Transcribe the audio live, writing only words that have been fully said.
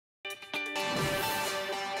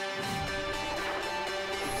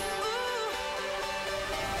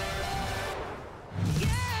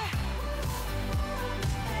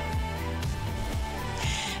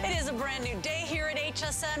brand new day here at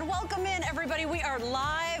HSN. Welcome in, everybody. We are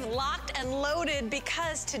live, locked, and loaded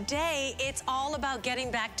because today it's all about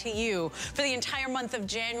getting back to you. For the entire month of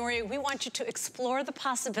January, we want you to explore the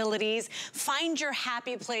possibilities, find your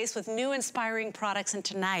happy place with new inspiring products. And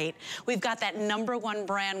tonight, we've got that #1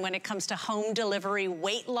 brand when it comes to home delivery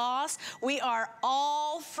weight loss. We are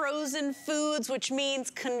all frozen foods, which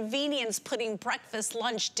means convenience, putting breakfast,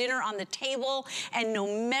 lunch, dinner on the table, and no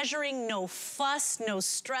measuring, no fuss, no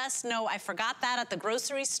stress, no, I forgot that at the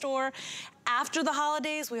grocery store. After the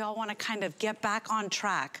holidays, we all want to kind of get back on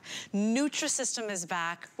track. Nutrisystem is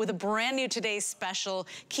back with a brand new today's special,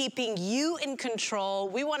 keeping you in control.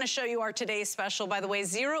 We want to show you our today's special. By the way,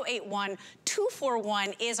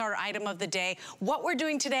 081241 is our item of the day. What we're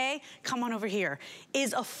doing today, come on over here,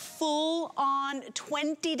 is a full-on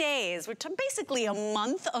 20 days. We're basically a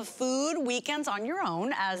month of food, weekends on your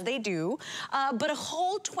own, as they do, but a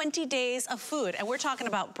whole 20 days of food. And we're talking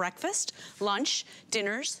about breakfast, lunch,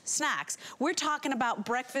 dinners, snacks. We're talking about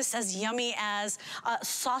breakfast as yummy as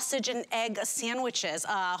sausage and egg sandwiches,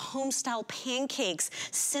 home-style pancakes,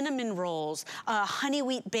 cinnamon rolls, honey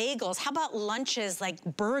wheat bagels. How about lunches like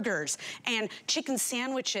burgers and chicken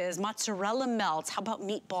sandwiches, mozzarella melts? How about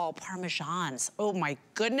meatball parmesans? Oh my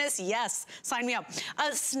goodness, yes, sign me up.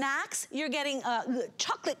 Snacks, you're getting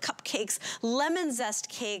chocolate cupcakes, lemon zest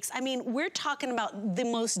cakes. I mean, we're talking about the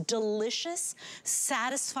most delicious,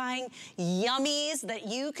 satisfying yummies that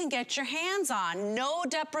you can get your hands on. No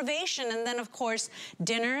deprivation. And then, of course,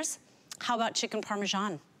 dinners. How about chicken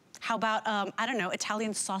parmesan? How about, I don't know,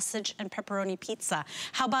 Italian sausage and pepperoni pizza?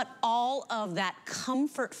 How about all of that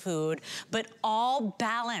comfort food, but all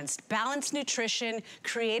balanced? Balanced nutrition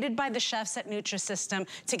created by the chefs at Nutrisystem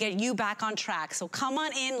to get you back on track. So come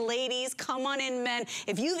on in, ladies. Come on in, men.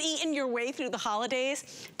 If you've eaten your way through the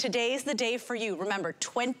holidays, today's the day for you. Remember,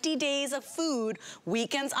 20 days of food,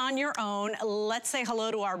 weekends on your own. Let's say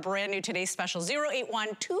hello to our brand new today's special.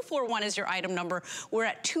 081241 is your item number. We're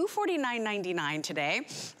at $249.99 today.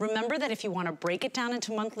 Remember that if you want to break it down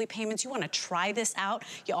into monthly payments, you want to try this out,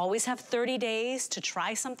 you always have 30 days to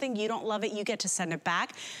try something. You don't love it, you get to send it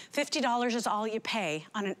back. $50 is all you pay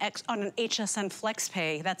on an HSN Flex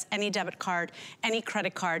Pay. That's any debit card, any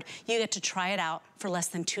credit card. You get to try it out for less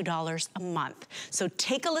than $2 a month. So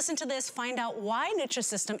take a listen to this, find out why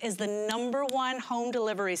Nutrisystem is the #1 home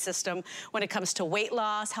delivery system when it comes to weight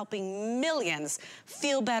loss, helping millions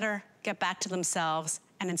feel better, get back to themselves,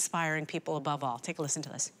 and inspiring people above all. Take a listen to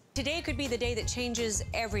this. Today could be the day that changes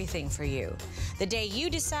everything for you. The day you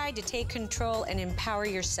decide to take control and empower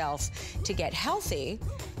yourself to get healthy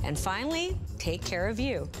and finally take care of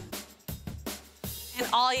you. And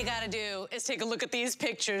all you gotta do is take a look at these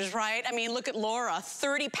pictures, right? I mean, look at Laura,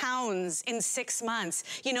 30 pounds in 6 months.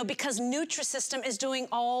 You know, because Nutrisystem is doing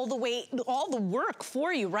all the work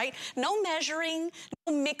for you, right? No measuring,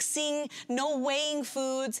 no mixing, no weighing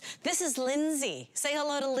foods. This is Lindsay. Say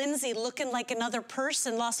hello to Lindsay, looking like another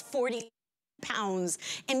person, lost 40 pounds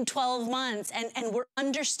in 12 months. And we're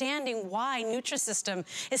understanding why Nutrisystem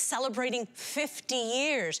is celebrating 50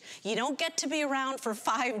 years. You don't get to be around for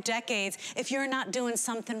 5 decades if you're not doing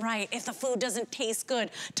something right, if the food doesn't taste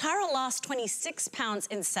good. Tara lost 26 pounds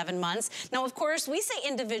in 7 months. Now, of course, we say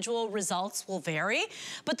individual results will vary,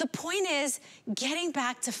 but the point is getting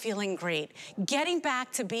back to feeling great, getting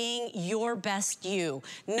back to being your best you.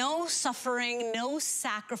 No suffering, no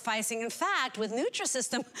sacrificing. In fact, with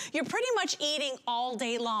Nutrisystem, you're pretty much eating all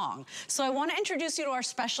day long. So I want to introduce you to our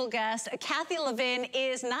special guest. Kathy Levin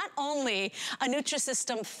is not only a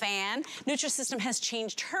Nutrisystem fan, Nutrisystem has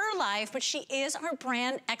changed her life, but she is our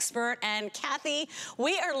brand expert. And Kathy,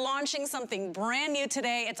 we are launching something brand new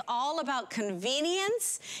today. It's all about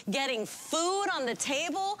convenience, getting food on the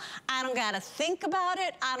table. I don't got to think about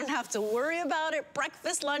it. I don't have to worry about it.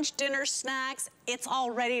 Breakfast, lunch, dinner, snacks, it's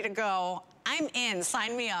all ready to go. I'm in.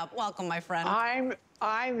 Sign me up. Welcome, my friend.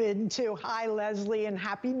 I'm in too. Hi, Leslie, and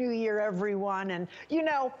Happy New Year, everyone. And, you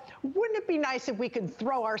know, wouldn't it be nice if we could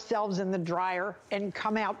throw ourselves in the dryer and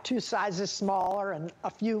come out 2 sizes smaller and a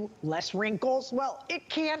few less wrinkles? Well, it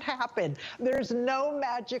can't happen. There's no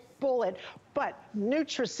magic bullet. But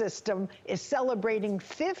Nutrisystem is celebrating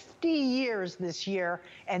 50 years this year,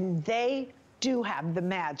 and they do have the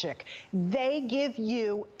magic. They give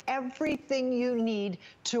you everything you need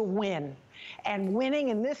to win. And winning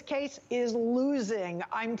in this case is losing.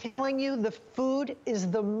 I'm telling you, the food is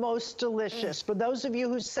the most delicious. For those of you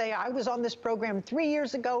who say, I was on this program 3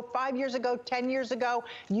 years ago, 5 years ago, 10 years ago,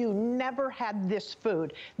 you never had this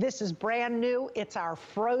food. This is brand new. It's our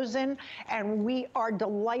frozen. And we are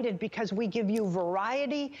delighted because we give you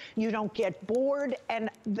variety. You don't get bored. And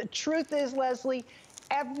the truth is, Leslie,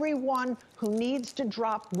 Everyone who needs to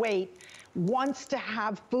drop weight wants to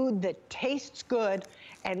have food that tastes good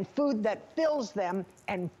and food that fills them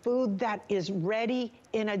and food that is ready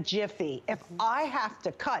in a jiffy. If I have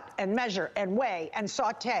to cut and measure and weigh and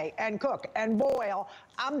saute and cook and boil,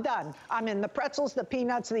 I'm done. I'm in the pretzels, the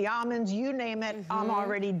peanuts, the almonds, you name it, I'm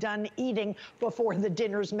already done eating before the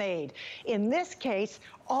dinner's made. In this case,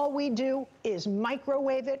 all we do is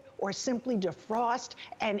microwave it or simply defrost,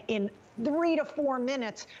 and in 3 to 4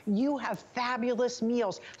 minutes, you have fabulous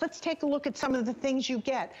meals. Let's take a look at some of the things you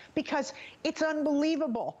get, because it's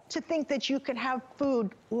unbelievable to think that you can have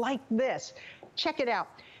food like this. Check it out.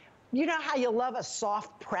 You know how you love a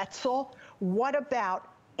soft pretzel? What about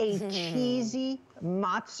a cheesy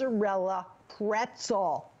mozzarella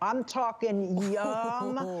pretzel? I'm talking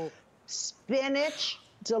yum, spinach,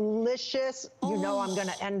 delicious. You know I'm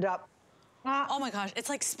gonna end up. Oh my gosh, it's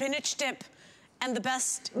like spinach dip. And the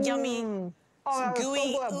best yummy,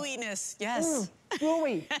 gooey, ooiness. Yes.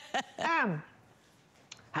 Gooey. How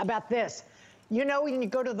about this? You know when you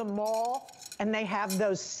go to the mall and they have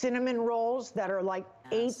those cinnamon rolls that are like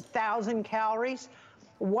 8,000 calories?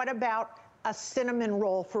 What about a cinnamon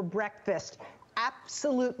roll for breakfast?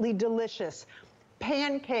 Absolutely delicious.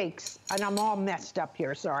 Pancakes, and I'm all messed up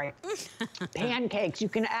here, sorry. Pancakes, you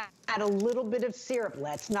can add a little bit of syrup.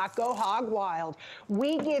 Let's not go hog wild.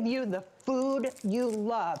 We give you the food you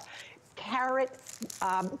love. Carrot,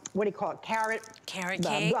 what do you call it? Carrot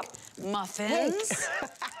cake, muffins.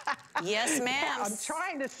 Yes, ma'am. I'm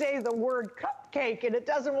trying to say the word cupcake and it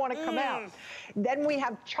doesn't want to come out. Then we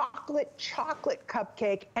have chocolate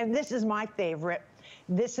cupcake, and this is my favorite.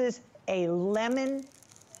 This is a lemon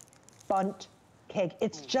bundt cake.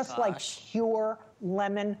 It's just like pure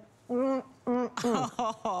lemon.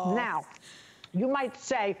 Now, you might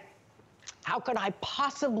say, how could I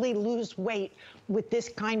possibly lose weight with this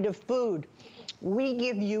kind of food? We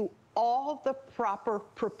give you all the proper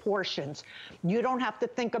proportions. You don't have to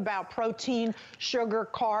think about protein, sugar,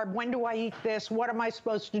 carb. When do I eat this? What am I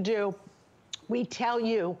supposed to do? We tell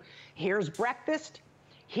you, here's breakfast,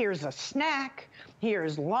 here's a snack,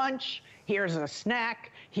 here's lunch, here's a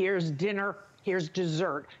snack, here's dinner, here's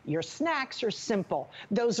dessert. Your snacks are simple.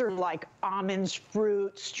 Those are like almonds,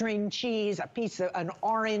 fruit, string cheese, a piece of an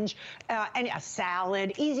orange, and a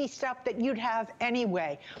salad, easy stuff that you'd have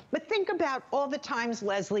anyway. But think about all the times,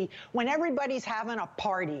 Leslie, when everybody's having a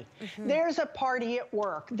party. There's a party at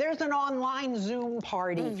work. There's an online Zoom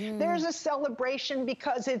party. There's a celebration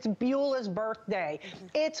because it's Beulah's birthday.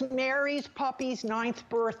 It's Mary's puppy's 9th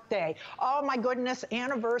birthday. Oh my goodness,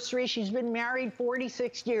 anniversary. She's been married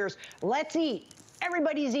 46 years. Let's eat.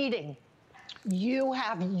 Everybody's eating. You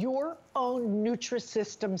have your own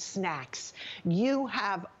Nutrisystem snacks. You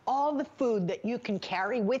have all the food that you can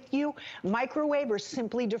carry with you, microwave or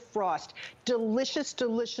simply defrost. Delicious,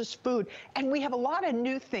 delicious food. And we have a lot of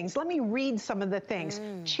new things. Let me read some of the things.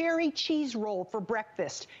 Cherry cheese roll for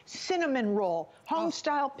breakfast, cinnamon roll,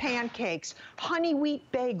 home-style pancakes, honey wheat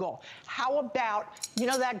bagel. How about, you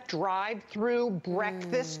know, that drive-through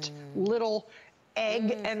breakfast little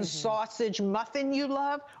egg and sausage muffin you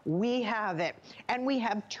love? We have it. And we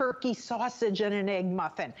have turkey sausage and an egg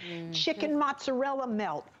muffin, chicken mozzarella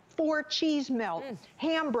melt, 4 cheese melt,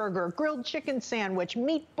 hamburger, grilled chicken sandwich,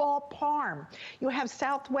 meatball parm. You have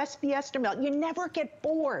Southwest Fiesta melt. You never get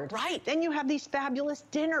bored. Right. Then you have these fabulous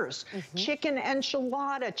dinners. Chicken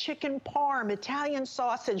enchilada, chicken parm, Italian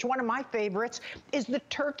sausage. One of my favorites is the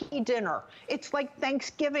turkey dinner. It's like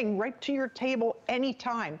Thanksgiving, right to your table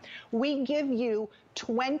anytime. We give you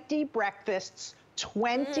 20 breakfasts,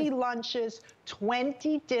 20 lunches,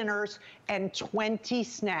 20 dinners, and 20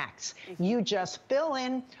 snacks. You just fill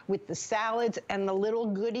in with the salads and the little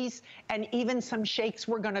goodies, and even some shakes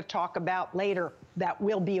we're going to talk about later that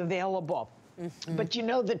will be available. But you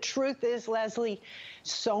know, the truth is, Leslie,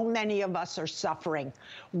 so many of us are suffering.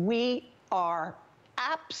 We are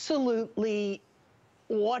absolutely,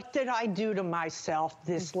 what did I do to myself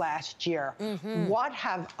this last year? What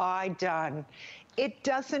have I done? It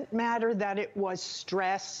doesn't matter that it was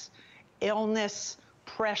stress, illness,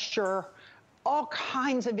 pressure, all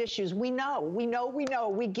kinds of issues. We know.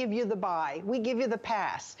 We give you the buy. We give you the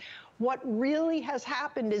pass. What really has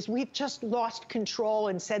happened is we've just lost control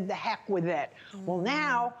and said the heck with it. Well,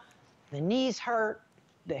 now the knees hurt,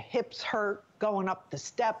 the hips hurt, going up the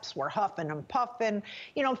steps, we're huffing and puffing.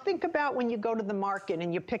 You know, think about when you go to the market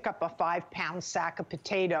and you pick up a 5-pound sack of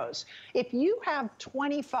potatoes. If you have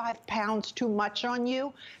 25 pounds too much on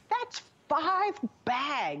you, that's 5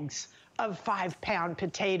 bags of 5-pound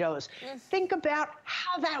potatoes. Think about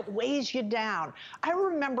how that weighs you down. I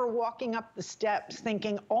remember walking up the steps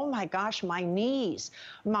thinking, oh my gosh, my knees,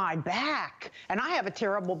 my back. And I have a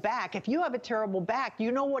terrible back. If you have a terrible back,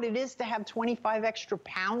 you know what it is to have 25 extra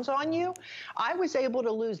pounds on you? I was able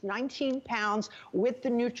to lose 19 pounds with the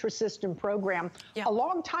Nutrisystem program a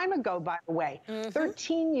long time ago, by the way,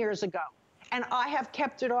 13 years ago. And I have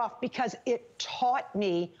kept it off because it taught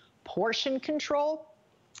me portion control,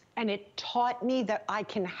 and it taught me that I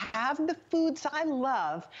can have the foods I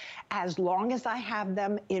love as long as I have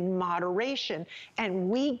them in moderation. And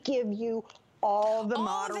we give you all the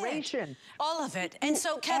moderation. All of it. And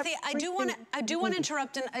so, Kathy, I do want to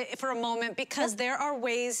interrupt for a moment, because there are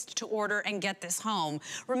ways to order and get this home.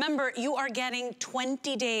 Remember, you are getting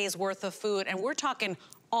 20 days worth of food, and we're talking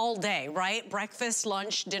all day, right? Breakfast,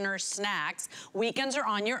 lunch, dinner, snacks. Weekends are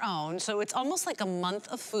on your own, so it's almost like a month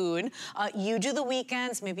of food. You do the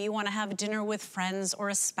weekends, maybe you wanna have dinner with friends or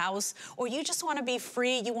a spouse, or you just wanna be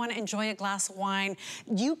free, you wanna enjoy a glass of wine.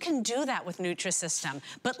 You can do that with Nutrisystem,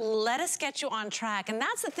 but let us get you on track. And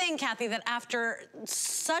that's the thing, Kathy, that after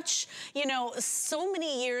such, you know, so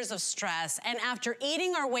many years of stress, and after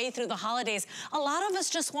eating our way through the holidays, a lot of us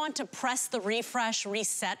just want to press the refresh,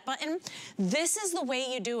 reset button. This is the way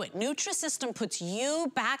you do it. Nutrisystem puts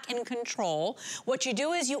you back in control. What you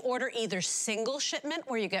do is you order either single shipment,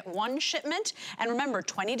 where you get one shipment, and remember,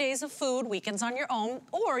 20 days of food, weekends on your own,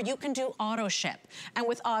 or you can do auto ship. And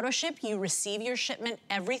with auto ship, you receive your shipment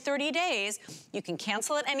every 30 days. You can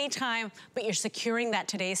cancel at any time, but you're securing that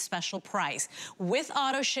today's special price. With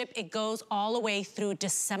auto ship, it goes all the way through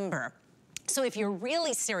December. So if you're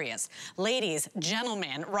really serious, ladies,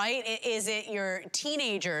 gentlemen, right? Is it your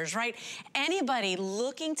teenagers, right? Anybody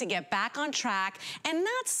looking to get back on track and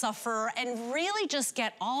not suffer and really just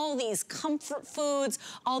get all these comfort foods,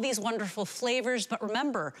 all these wonderful flavors, but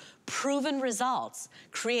remember, proven results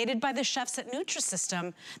created by the chefs at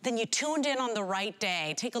Nutrisystem, then you tuned in on the right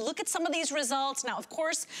day. Take a look at some of these results. Now, of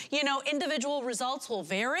course, you know, individual results will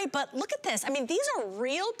vary, but look at this. I mean, these are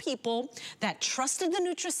real people that trusted the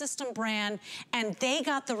Nutrisystem brand, and they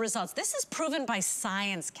got the results. This is proven by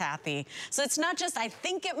science, Kathy. So it's not just, I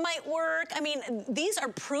think it might work. I mean, these are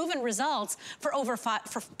proven results for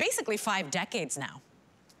basically 5 decades now.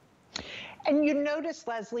 And you notice,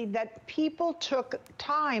 Leslie, that people took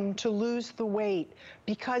time to lose the weight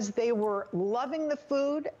because they were loving the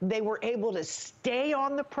food, they were able to stay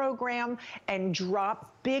on the program and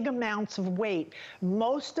drop big amounts of weight.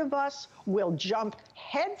 Most of us will jump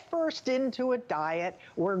headfirst into a diet.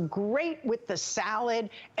 We're great with the salad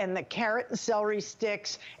and the carrot and celery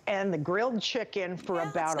sticks and the grilled chicken for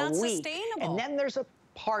about a week. And then there's a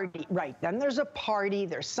party, right? Then there's a party,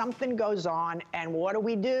 there's something goes on, and what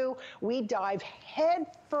do? We dive head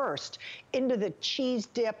first into the cheese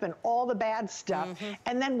dip and all the bad stuff,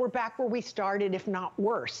 and then we're back where we started, if not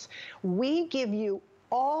worse. We give you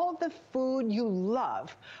all the food you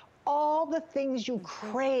love, all the things you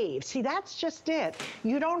crave. See, that's just it.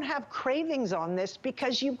 You don't have cravings on this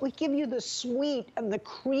because we give you the sweet and the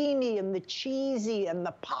creamy and the cheesy and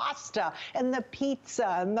the pasta and the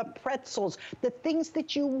pizza and the pretzels, the things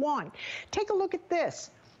that you want. Take a look at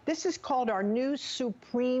this. This is called our new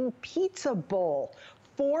Supreme Pizza Bowl.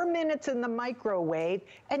 4 minutes in the microwave,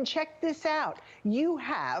 and check this out. You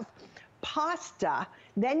have pasta,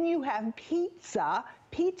 then you have pizza,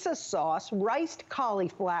 pizza sauce, riced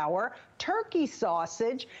cauliflower, turkey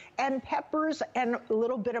sausage, and peppers, and a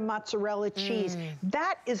little bit of mozzarella cheese.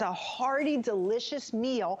 That is a hearty, delicious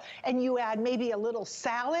meal, and you add maybe a little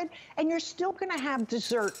salad, and you're still gonna have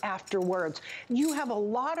dessert afterwards. You have a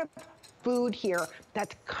lot of food here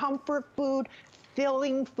that's comfort food,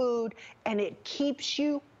 filling food, and it keeps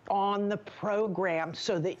you on the program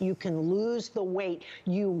so that you can lose the weight.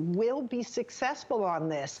 You will be successful on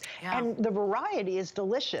this. And the variety is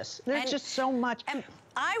delicious. There's just so much. And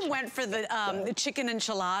I went for the chicken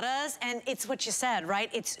enchiladas, and it's what you said, right?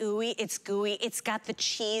 It's ooey, it's gooey, it's got the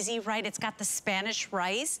cheesy, right? It's got the Spanish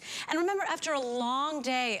rice. And remember, after a long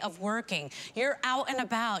day of working, you're out and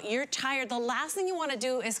about, you're tired. The last thing you want to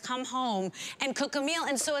do is come home and cook a meal.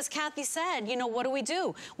 And so as Kathy said, you know, what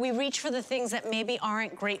do? We reach for the things that maybe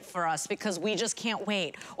aren't great for us because we just can't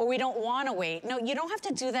wait, or we don't want to wait. No, you don't have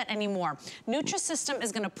to do that anymore. Nutrisystem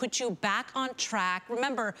is going to put you back on track.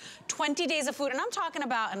 Remember, 20 days of food, and I'm talking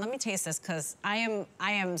about, and let me taste this because I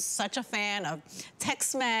am such a fan of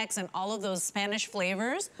Tex-Mex and all of those Spanish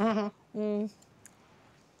flavors.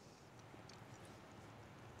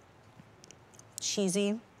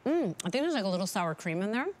 Cheesy. I think there's like a little sour cream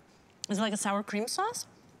in there. Is it like a sour cream sauce?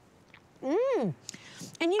 And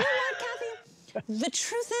you know what, Kathy? The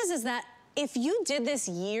truth is that if you did this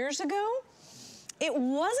years ago, it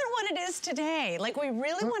wasn't what it is today. Like, we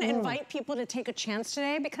really want to invite people to take a chance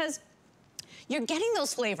today, because you're getting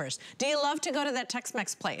those flavors. Do you love to go to that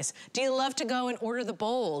Tex-Mex place? Do you love to go and order the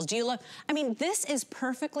bowls? Do you love, I mean, this is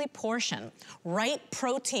perfectly portioned. Right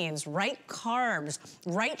proteins, right carbs,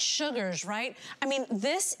 right sugars, right? I mean,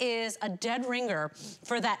 this is a dead ringer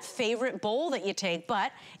for that favorite bowl that you take,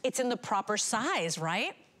 but it's in the proper size,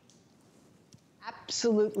 right?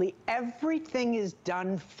 Absolutely. Everything is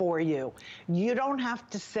done for you. You don't have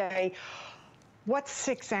to say, what's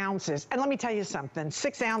 6 ounces? And let me tell you something,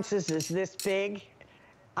 6 ounces is this big.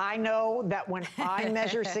 I know that when I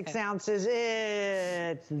measure 6 ounces,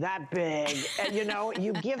 it's that big. And you know,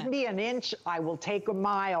 you give me an inch, I will take a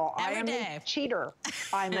mile. I am a cheater.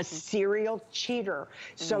 I'm a serial cheater.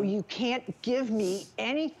 So you can't give me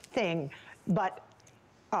anything but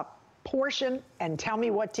a portion and tell me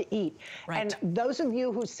what to eat. Right. And those of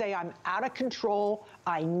you who say, I'm out of control,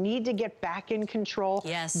 I need to get back in control.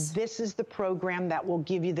 Yes. This is the program that will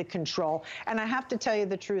give you the control. And I have to tell you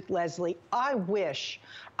the truth, Leslie, I wish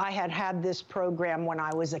I had had this program when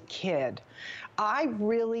I was a kid. I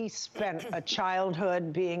really spent a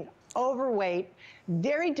childhood being overweight,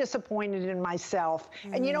 very disappointed in myself.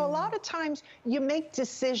 And you know, a lot of times you make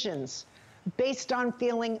decisions based on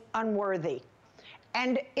feeling unworthy.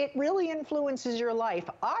 And it really influences your life.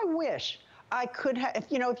 I wish I could have,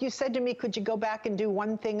 you know, if you said to me, could you go back and do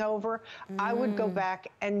one thing over? I would go back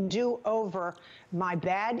and do over my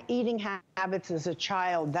bad eating habits as a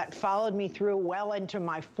child that followed me through well into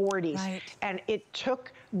my 40s. Right. And it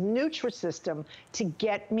took Nutrisystem to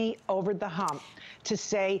get me over the hump, to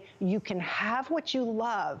say you can have what you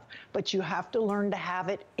love, but you have to learn to have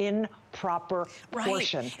it in proper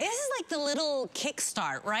portion. This is like the little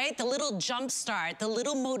kickstart, right? The little jump start, the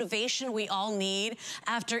little motivation we all need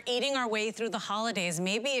after eating our way through the holidays.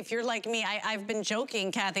 Maybe if you're like me, I've been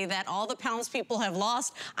joking, Kathy, that all the pounds people have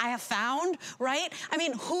lost, I have found, right? I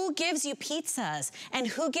mean, who gives you pizzas? And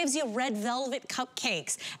who gives you red velvet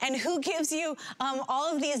cupcakes? And who gives you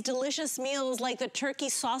all of these delicious meals like the turkey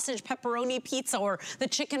sausage pepperoni pizza or the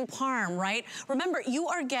chicken parm, right? Remember, you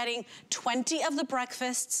are getting 20 of the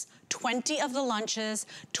breakfasts, 20 of the lunches,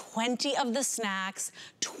 20 of the snacks,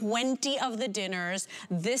 20 of the dinners.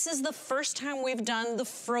 This is the first time we've done the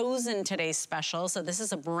frozen today special, so this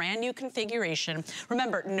is a brand new configuration.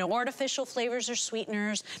 Remember, no artificial flavors or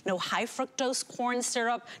sweeteners, no high fructose corn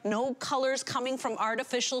syrup, no colors coming from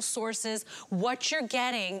artificial sources. What you're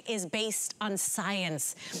getting is based on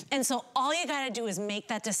science. And so all you gotta do is make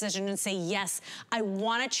that decision and say, yes, I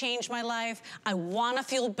wanna change my life, I wanna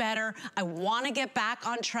feel better, I wanna get back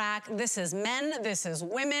on track. This is men, this is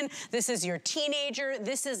women, this is your teenager,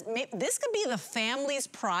 this could be the family's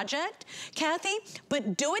project, Kathy,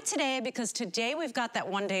 but do it today, because today we've got that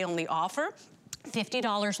one day only offer.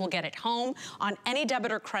 $50 will get it home on any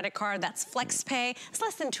debit or credit card. That's FlexPay. It's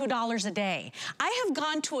less than $2 a day. I have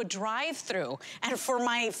gone to a drive-through, and for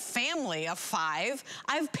my family of 5,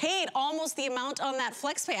 I've paid almost the amount on that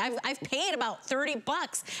FlexPay. I've paid about 30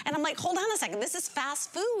 bucks, and I'm like, hold on a second, this is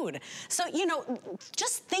fast food. So, you know,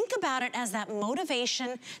 just think about it as that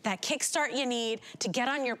motivation, that kickstart you need to get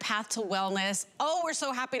on your path to wellness. Oh, we're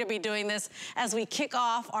so happy to be doing this as we kick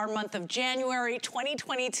off our month of January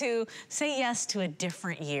 2022. Say yes to a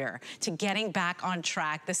different year, to getting back on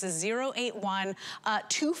track. This is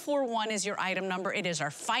 081-241 is your item number. It is our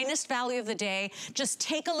finest value of the day. Just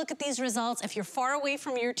take a look at these results. If you're far away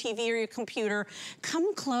from your TV or your computer,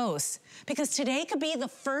 come close, because today could be the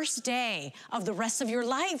first day of the rest of your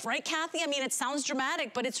life, right, Kathy? I mean, it sounds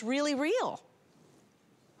dramatic, but it's really real.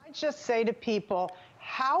 I just say to people,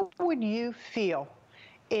 how would you feel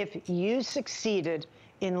if you succeeded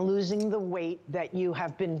in losing the weight that you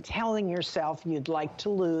have been telling yourself you'd like to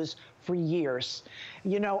lose for years?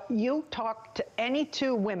 You know, you talk to any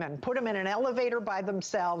 2 women, put them in an elevator by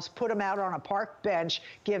themselves, put them out on a park bench,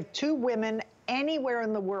 give 2 women anywhere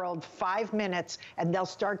in the world 5 minutes, and they'll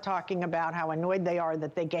start talking about how annoyed they are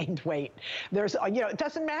that they gained weight. There's, you know, it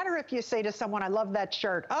doesn't matter if you say to someone, I love that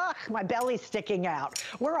shirt. Ugh, my belly's sticking out.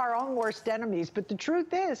 We're our own worst enemies. But the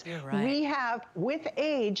truth is, we have, with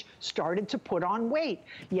age, started to put on weight.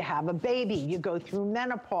 You have a baby, you go through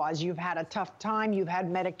menopause, you've had a tough time, you've had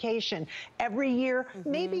medication. Every year,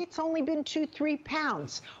 maybe it's only been 2-3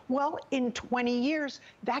 pounds. Well, in 20 years,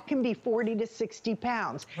 that can be 40 to 60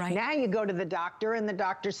 pounds. Right. Now you go to the doctor, and the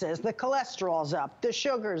doctor says the cholesterol's up, the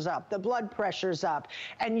sugar's up, the blood pressure's up,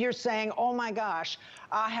 and you're saying, oh my gosh,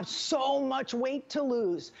 I have so much weight to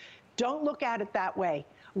lose. Don't look at it that way.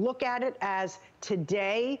 Look at it as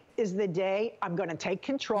today is the day I'm going to take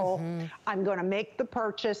control. I'm going to make the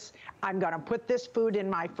purchase. I'm going to put this food in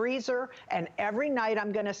my freezer. And every night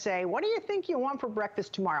I'm going to say, what do you think you want for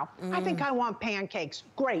breakfast tomorrow? I think I want pancakes.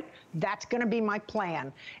 Great. That's going to be my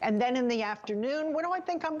plan. And then in the afternoon, what do I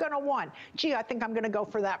think I'm going to want? Gee, I think I'm going to go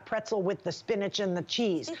for that pretzel with the spinach and the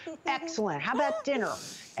cheese. Excellent. How about dinner?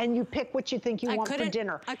 And you pick what you think you want for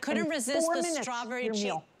dinner. I couldn't resist the strawberry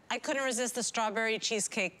cheese. I couldn't resist the strawberry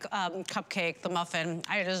cheesecake cupcake, the muffin.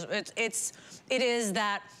 It is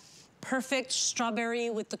that perfect strawberry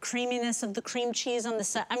with the creaminess of the cream cheese on the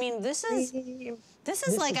side. I mean, this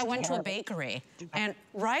is like I went to a bakery, and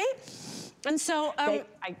right? And so,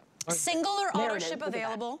 single or auto ship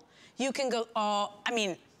available. You can go. I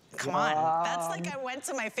mean. Come on, that's like I went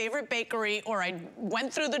to my favorite bakery, or I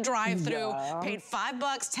went through the drive-thru, paid $5,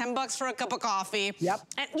 $10 for a cup of coffee.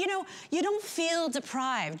 And you know, you don't feel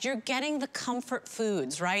deprived. You're getting the comfort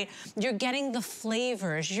foods, right? You're getting the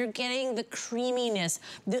flavors, you're getting the creaminess,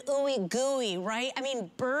 the ooey gooey, right? I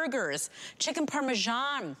mean, burgers, chicken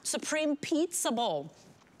parmesan, supreme pizza bowl.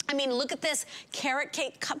 I mean, look at this carrot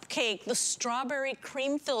cake cupcake, the strawberry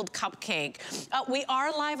cream-filled cupcake. We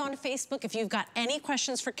are live on Facebook. If you've got any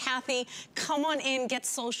questions for Kathy, come on in, get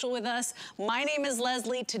social with us. My name is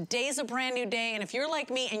Leslie. Today's a brand new day. And if you're like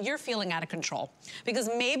me and you're feeling out of control, because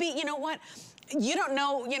maybe, you know what? You don't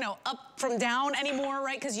know, up from down anymore,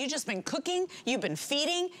 right? Because you've just been cooking, you've been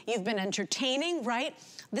feeding, you've been entertaining, right?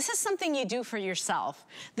 This is something you do for yourself.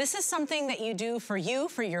 This is something that you do for you,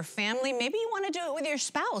 for your family. Maybe you want to do it with your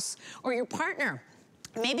spouse or your partner.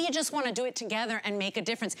 Maybe you just want to do it together and make a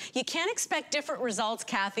difference. You can't expect different results,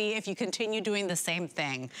 Kathy, if you continue doing the same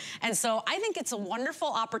thing. And so I think it's a wonderful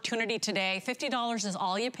opportunity today. $50 is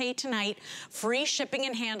all you pay tonight. Free shipping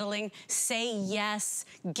and handling. Say yes.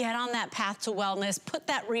 Get on that path to wellness. Put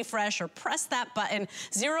that refresh or press that button.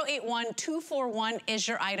 081241 is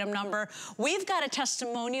your item number. We've got a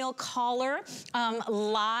testimonial caller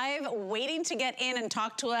live waiting to get in and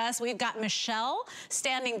talk to us. We've got Michelle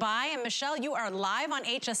standing by. And Michelle, you are live on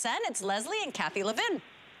HSN. It's Leslie and Kathy Levin.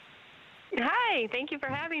 Hi, thank you for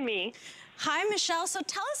having me. Hi, Michelle. So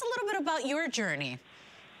tell us a little bit about your journey.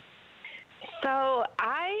 So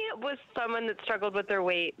I was someone that struggled with their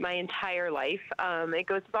weight my entire life. It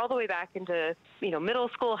goes all the way back into, middle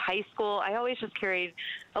school, high school. I always just carried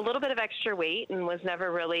a little bit of extra weight and was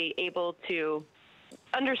never really able to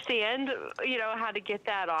understand, how to get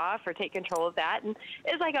that off or take control of that. And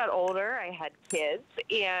as I got older, I had kids,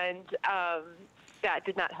 and that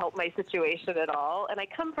did not help my situation at all. And I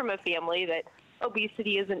come from a family that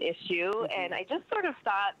obesity is an issue, and I just sort of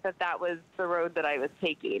thought that that was the road that I was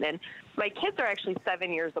taking. And my kids are actually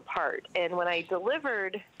 7 years apart. And when I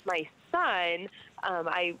delivered my son,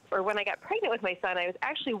 when I got pregnant with my son, I was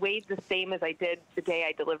actually weighed the same as I did the day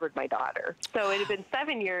I delivered my daughter. So it had been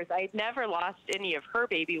 7 years. I'd never lost any of her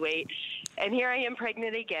baby weight. And here I am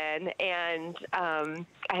pregnant again. And I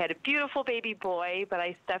had a beautiful baby boy, but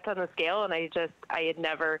I stepped on the scale and I had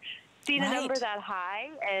never seen a number that high.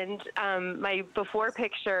 And my before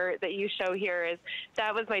picture that you show here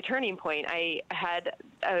that was my turning point. I had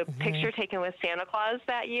a picture taken with Santa Claus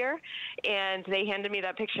that year, and they handed me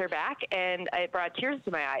that picture back, and it brought tears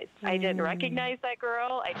to my eyes. I didn't recognize that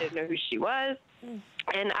girl. I didn't know who she was.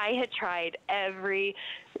 And I had tried every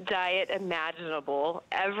diet imaginable,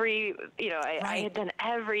 I had done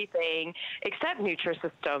everything except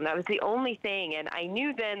Nutrisystem. That was the only thing. And I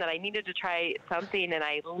knew then that I needed to try something, and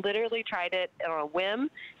I literally tried it on a whim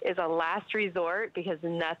as a last resort because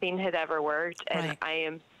nothing had ever worked. And I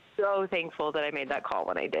am so thankful that I made that call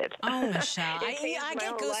when I did. Oh, Michelle, I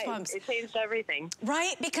get goosebumps. Life. It changed everything.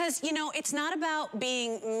 Right, because, it's not about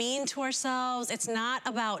being mean to ourselves. It's not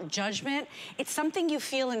about judgment. It's something you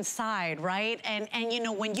feel inside, right? And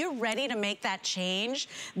when you're ready to make that change,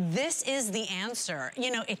 this is the answer.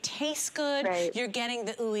 It tastes good. Right. You're getting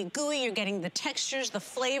the ooey gooey. You're getting the textures, the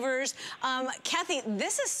flavors. Kathy,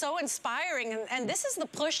 this is so inspiring, and this is the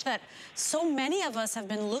push that so many of us have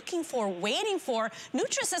been looking for, waiting for.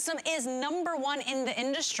 Nutrisystem is #1 in the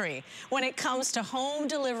industry when it comes to home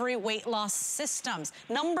delivery weight loss systems.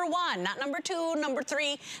 #1, not #2,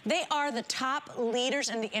 #3. They are the top leaders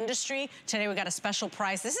in the industry. Today we got a special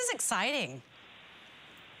price. This is exciting.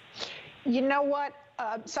 You know what?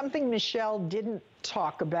 Something Michelle didn't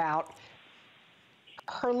talk about.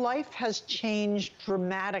 Her life has changed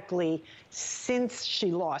dramatically since she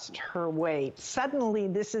lost her weight. Suddenly,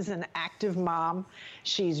 this is an active mom.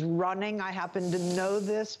 She's running. I happen to know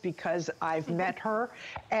this because I've met her.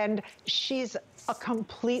 And she's a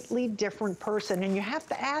completely different person. And you have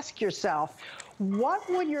to ask yourself, what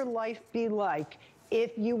would your life be like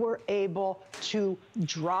if you were able to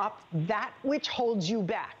drop that which holds you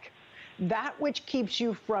back, that which keeps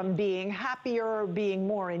you from being happier or being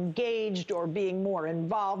more engaged or being more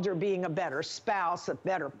involved or being a better spouse, a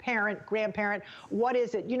better parent, grandparent. What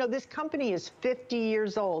is it? You know, this company is 50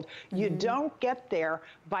 years old. You don't get there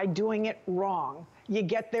by doing it wrong. You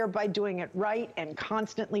get there by doing it right and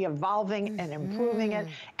constantly evolving and improving it.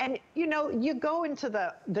 And, you know, you go into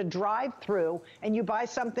the drive-through and you buy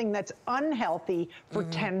something that's unhealthy for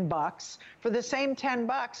 10 bucks. For the same 10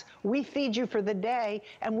 bucks, we feed you for the day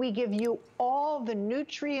and we give you all the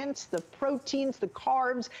nutrients, the proteins, the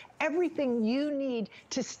carbs, everything you need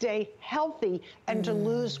to stay healthy and to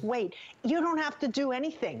lose weight. You don't have to do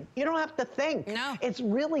anything. You don't have to think. No. It's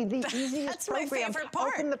really the easiest That's program. my favorite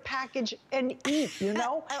part. Open the package and eat, you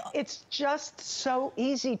know? It's just so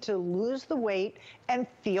easy to lose the weight and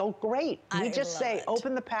feel great. We just say,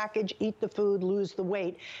 open the package, eat the food, lose the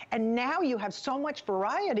weight. And now you have so much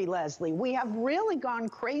variety, Leslie. We have really gone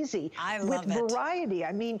crazy with variety.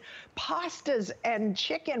 I mean, pastas and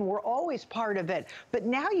chicken were always part of it. But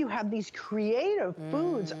now you have these creative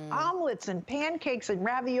foods, omelets and pancakes and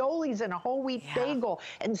raviolis and a whole wheat bagel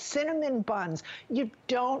and cinnamon buns. You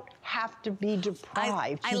don't have to be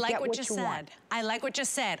deprived. I like what you said. I like what you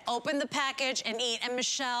said. Open the package and eat. And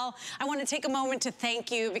Michelle, I want to take a moment to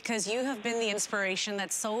thank you because you have been the inspiration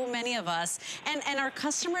that so many of us and our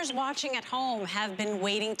customers watching at home have been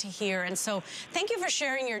waiting to hear. And so thank you for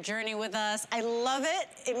sharing your journey with us. I love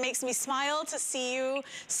it. It makes me smile to see you.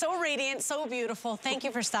 So radiant, so beautiful. Thank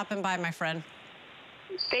you for stopping by, my friend.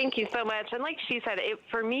 Thank you so much. And like she said,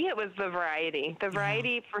 for me, it was the variety. The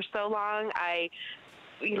variety for so long, I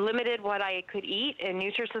limited what I could eat, and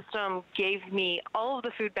Nutrisystem gave me all of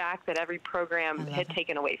the food back that every program had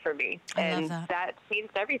taken away from me. And that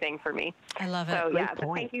changed everything for me. I love it. So yeah,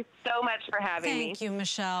 thank you so much for having me. Thank you,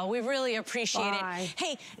 Michelle. We really appreciate it.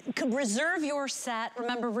 Hey, reserve your set.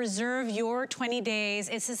 Remember, reserve your 20 days.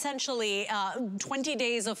 It's essentially 20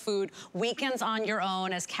 days of food, weekends on your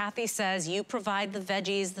own. As Kathy says, you provide the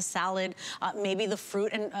veggies, the salad, maybe the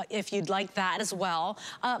fruit, and if you'd like that as well.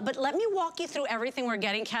 But let me walk you through everything we're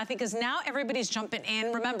getting, Kathy, because now everybody's jumping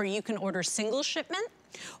in. Remember, you can order single shipment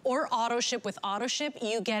or auto ship. With auto ship,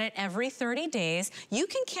 you get it every 30 days. You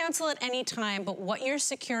can cancel at any time, but what you're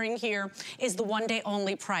securing here is the one-day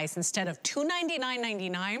only price. Instead of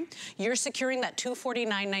 $299.99, you're securing that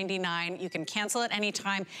 $249.99. You can cancel at any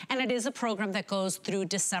time, and it is a program that goes through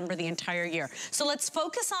December, the entire year. So let's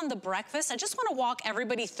focus on the breakfast. I just want to walk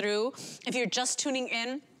everybody through, if you're just tuning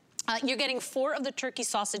in, you're getting 4 of the turkey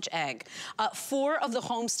sausage egg, 4 of the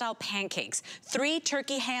home-style pancakes, 3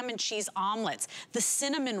 turkey ham and cheese omelets, the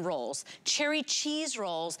cinnamon rolls, cherry cheese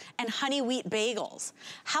rolls, and honey wheat bagels.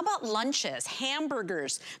 How about lunches,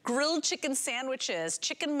 hamburgers, grilled chicken sandwiches,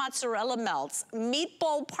 chicken mozzarella melts,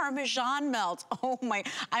 meatball parmesan melts. Oh my,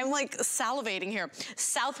 I'm like salivating here.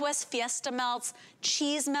 Southwest Fiesta melts,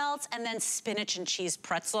 cheese melts, and then spinach and cheese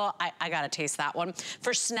pretzel. I gotta taste that one.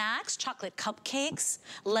 For snacks, chocolate cupcakes,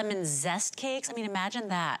 lemon zest cakes. I mean, imagine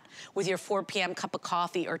that with your 4 p.m. cup of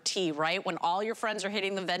coffee or tea, right? When all your friends are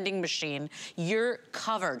hitting the vending machine, you're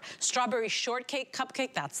covered. Strawberry shortcake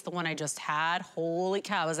cupcake, that's the one I just had. Holy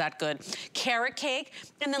cow, is that good? Carrot cake,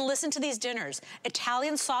 and then listen to these dinners.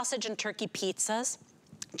 Italian sausage and turkey pizzas,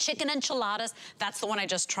 chicken enchiladas, that's the one I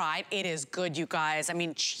just tried. It is good, you guys. I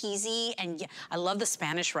mean, cheesy, and yeah, I love the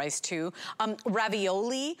Spanish rice too.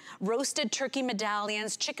 Ravioli, roasted turkey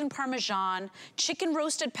medallions, chicken parmesan, chicken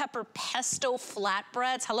roasted pepper pesto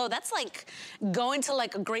flatbreads. Hello, that's like going to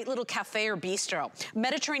like a great little cafe or bistro.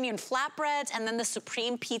 Mediterranean flatbreads, and then the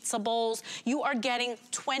supreme pizza bowls. You are getting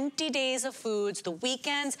 20 days of foods. The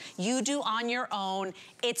weekends, you do on your own.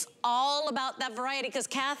 It's all about that variety, because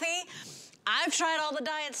Kathy, I've tried all the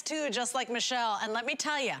diets too, just like Michelle, and let me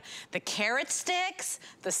tell you, the carrot sticks,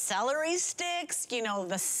 the celery sticks, you know,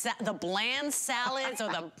 the bland salads, or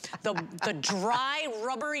the dry,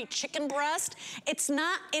 rubbery chicken breast, it's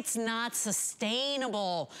not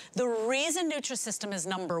sustainable. The reason Nutrisystem is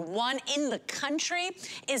 #1 in the country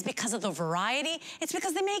is because of the variety. It's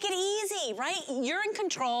because they make it easy, right? You're in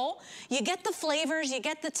control. You get the flavors, you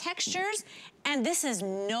get the textures, and this is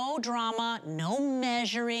no drama, no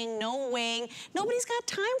measuring, no weighing. Nobody's got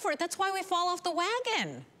time for it. That's why we fall off the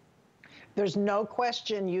wagon. There's no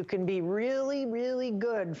question you can be really, really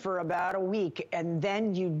good for about a week, and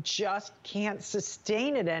then you just can't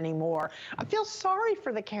sustain it anymore. I feel sorry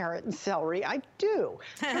for the carrot and celery. I do.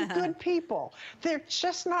 They're good people. They're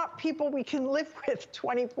just not people we can live with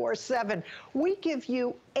 24/7. We give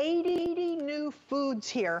you 80 new foods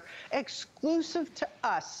here, exclusive to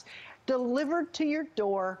us, delivered to your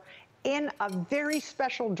door in a very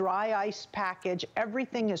special dry ice package.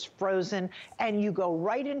 Everything is frozen, and you go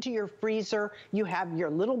right into your freezer. You have your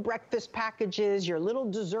little breakfast packages, your little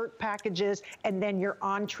dessert packages, and then your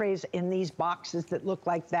entrees in these boxes that look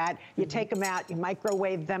like that. You take them out, you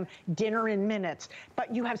microwave them, dinner in minutes.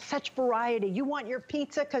 But you have such variety. You want your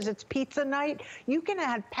pizza because it's pizza night? You can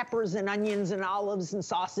add peppers and onions and olives and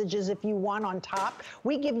sausages if you want on top.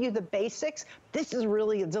 We give you the basics. This is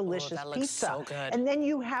really a delicious that looks pizza. so good. And then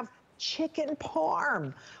you have chicken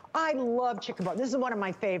parm. I love chicken parm. This is one of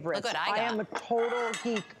my favorites. Look what I am a total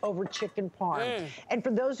geek over chicken parm. And for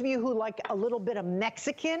those of you who like a little bit of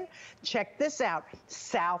Mexican, check this out.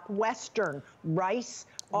 Southwestern rice,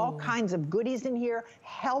 all kinds of goodies in here,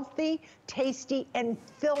 healthy, tasty, and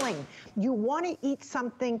filling. You want to eat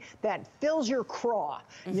something that fills your craw.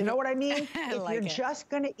 You know what I mean? If you're just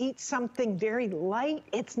going to eat something very light,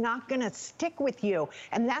 it's not going to stick with you.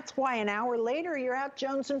 And that's why an hour later, you're out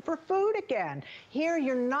jonesing for food again. Here,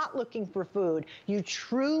 you're not looking for food. You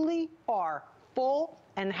truly are full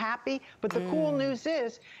and happy. But the cool news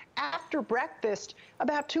is, after breakfast,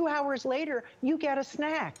 about 2 hours later, you get a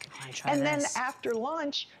snack. And then after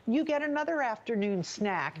lunch, you get another afternoon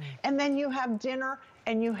snack. And then you have dinner,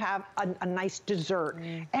 and you have a nice dessert.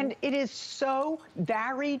 And it is so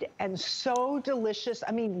varied and so delicious.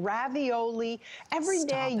 I mean, ravioli. Every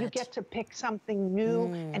day you get to pick something new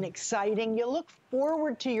and exciting. You look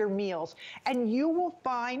forward to your meals, and you will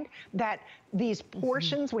find that these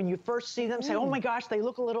portions, when you first see them, say, oh my gosh, they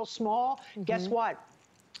look a little small. Guess what?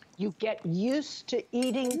 You get used to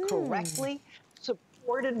eating correctly,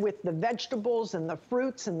 supported with the vegetables and the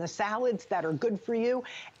fruits and the salads that are good for you,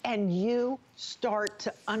 and you start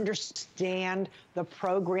to understand the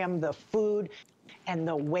program, the food, and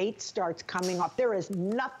the weight starts coming off. There is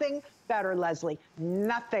nothing better, Leslie,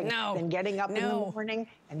 nothing than getting up in the morning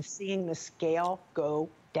and seeing the scale go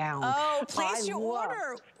down. Oh, place your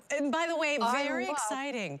order. And by the way, very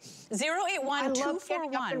exciting. 081241. I love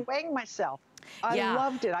getting up and weighing myself. I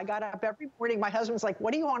loved it. I got up every morning. My husband's like,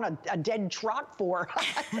 what do you want a dead trot for?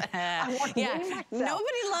 I want to weigh myself.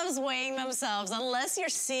 Nobody loves weighing themselves unless you're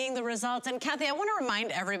seeing the results. And Kathy, I want to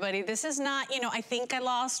remind everybody, this is not, you know, I think I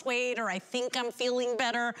lost weight or I think I'm feeling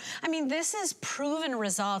better. I mean, this is proven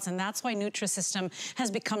results, and that's why Nutrisystem has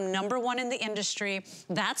become #1 in the industry.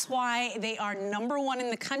 That's why they are #1 in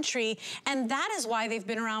the country, and that is why they've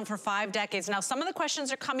been around for 5 decades. Now, some of the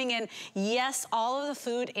questions are coming in. Yes, all of the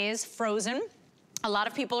food is frozen. A lot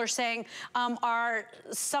of people are saying, are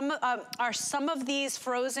some of these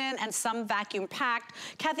frozen and some vacuum packed?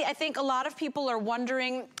 Kathy, I think a lot of people are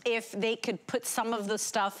wondering if they could put some of the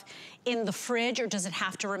stuff in the fridge, or does it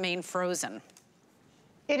have to remain frozen?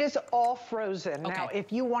 It is all frozen. Okay. Now, if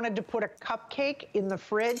you wanted to put a cupcake in the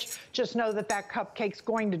fridge, just know that that cupcake's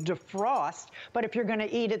going to defrost. But if you're going to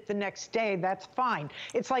eat it the next day, that's fine.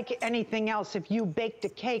 It's like anything else. If you baked a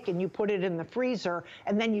cake and you put it in the freezer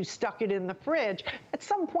and then you stuck it in the fridge, at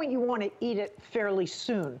some point you want to eat it fairly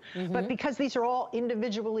soon. But because these are all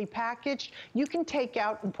individually packaged, you can take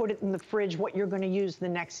out and put it in the fridge what you're going to use the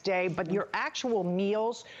next day. But your actual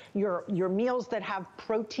meals, your meals that have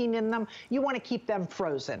protein in them, you want to keep them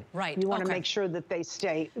frozen. Right. You want to make sure that they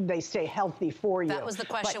stay healthy for you. That was the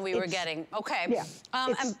question we were getting. Okay. Yeah.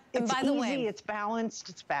 It's by the easy, way, it's balanced,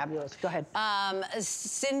 it's fabulous. Go ahead.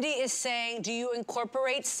 Cindy is saying, do you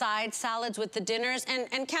incorporate side salads with the dinners?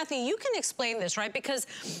 And Kathy, you can explain this, right? Because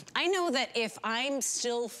I know that if I'm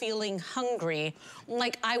still feeling hungry,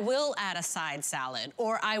 like I will add a side salad,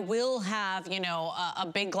 or I will have, you know, a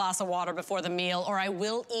big glass of water before the meal, or I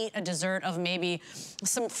will eat a dessert of maybe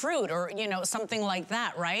some fruit, or, you know, something like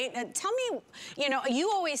that, right? Tell me, you know,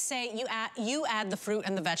 you always say you add the fruit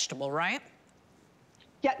and the vegetable, right?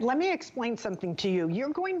 Yeah, let me explain something to you. You're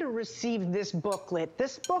going to receive this booklet.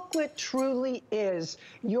 This booklet truly is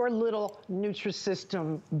your little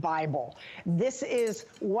Nutrisystem Bible. This is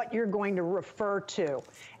what you're going to refer to.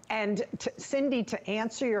 And Cindy, to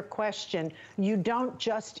answer your question, you don't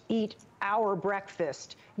just eat our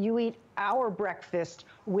breakfast. You eat our breakfast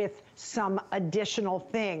with some additional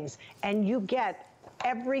things, and you get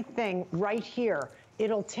everything right here.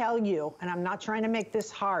 It'll tell you, and I'm not trying to make this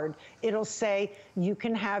hard, it'll say you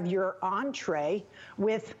can have your entree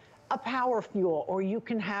with a power fuel, or you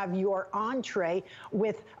can have your entree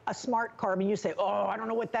with a smart carb, and you say, oh, I don't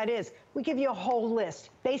know what that is. We give you a whole list.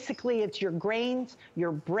 Basically, it's your grains,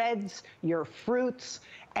 your breads, your fruits,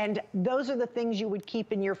 And those are the things you would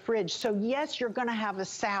keep in your fridge. So yes, you're gonna have a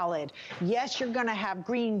salad. Yes, you're gonna have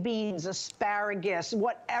green beans, asparagus,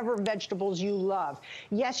 whatever vegetables you love.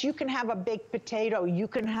 Yes, you can have a baked potato. You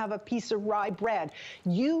can have a piece of rye bread.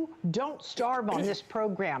 You don't starve on this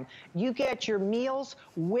program. You get your meals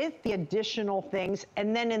with the additional things,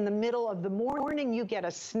 and then in the middle of the morning, you get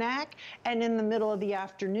a snack, and in the middle of the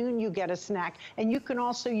afternoon, you get a snack. And you can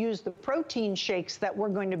also use the protein shakes that we're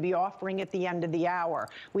going to be offering at the end of the hour.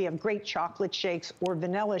 We have great chocolate shakes or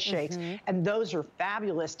vanilla shakes, and those are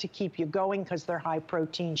fabulous to keep you going because they're high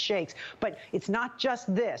protein shakes. But it's not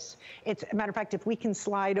just this. It's, a matter of fact, if we can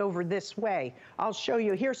slide over this way, I'll show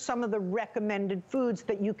you. Here's some of the recommended foods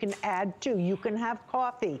that you can add to. You can have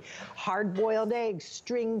coffee, hard-boiled eggs,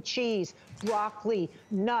 string cheese, broccoli,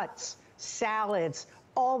 nuts, salads,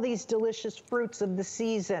 all these delicious fruits of the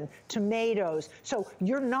season, tomatoes. So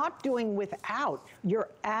you're not doing without, you're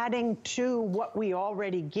adding to what we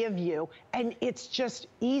already give you, and it's just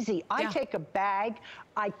easy. I take a bag,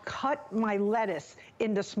 I cut my lettuce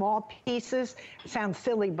into small pieces. Sounds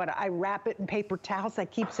silly, but I wrap it in paper towels.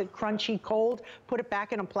 That keeps it crunchy cold, put it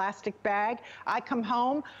back in a plastic bag. I come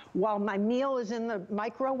home, while my meal is in the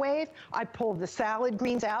microwave, I pull the salad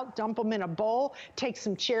greens out, dump them in a bowl, take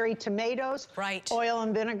some cherry tomatoes, oil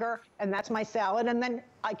and vinegar, and that's my salad. And then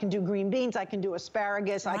I can do green beans, I can do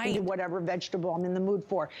asparagus, I can do whatever vegetable I'm in the mood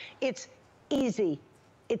for. It's easy.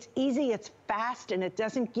 It's easy, it's fast, and it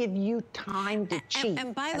doesn't give you time to cheat.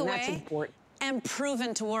 And by the way, that's important. And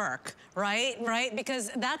proven to work, right?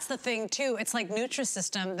 Because that's the thing too. It's like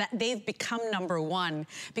Nutrisystem, that they've become #1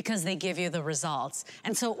 because they give you the results.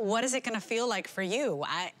 And so what is it gonna feel like for you?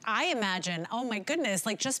 I imagine, oh my goodness,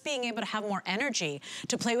 like just being able to have more energy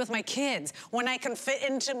to play with my kids, when I can fit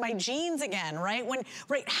into my jeans again, right?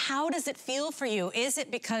 How does it feel for you? Is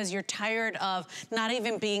it because you're tired of not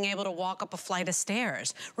even being able to walk up a flight of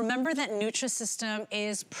stairs? Remember that Nutrisystem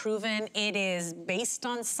is proven, it is based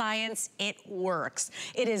on science, it works.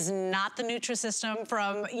 It is not the Nutrisystem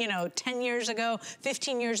from, 10 years ago,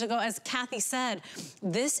 15 years ago. As Kathy said,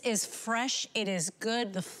 this is fresh, it is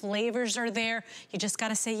good, the flavors are there. You just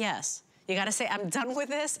gotta say yes. You gotta say, I'm done with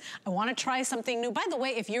this. I wanna try something new. By the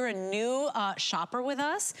way, if you're a new shopper with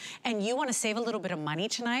us and you wanna save a little bit of money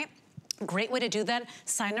tonight, great way to do that,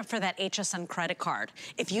 sign up for that HSN credit card.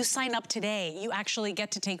 If you sign up today, you actually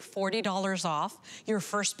get to take $40 off your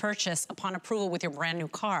first purchase upon approval with your brand new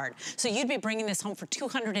card. So you'd be bringing this home for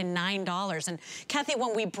 $209. And Kathy,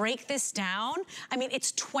 when we break this down, I mean,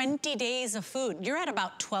 it's 20 days of food. You're at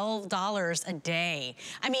about $12 a day.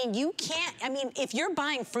 I mean, if you're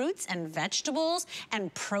buying fruits and vegetables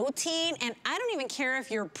and protein, and I don't even care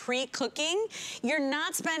if you're pre-cooking, you're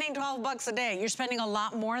not spending 12 bucks a day. You're spending a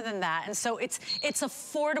lot more than that. And so it's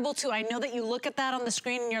affordable too. I know that you look at that on the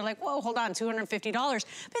screen and you're like, whoa, hold on, $250.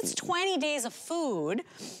 But it's 20 days of food,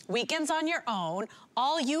 weekends on your own.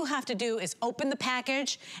 All you have to do is open the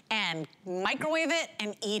package and microwave it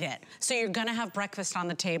and eat it. So you're gonna have breakfast on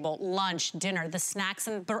the table, lunch, dinner, the snacks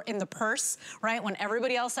in the purse, right? When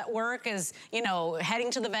everybody else at work is,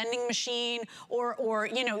 heading to the vending machine or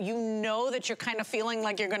you know that you're kind of feeling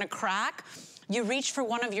like you're gonna crack. You reach for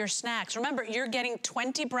one of your snacks. Remember, you're getting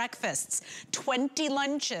 20 breakfasts, 20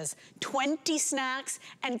 lunches, 20 snacks,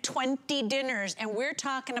 and 20 dinners. And we're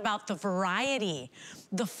talking about the variety,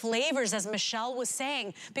 the flavors, as Michelle was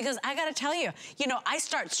saying, because I gotta tell you, I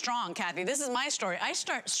start strong, Kathy. This is my story. I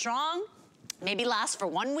start strong, maybe last for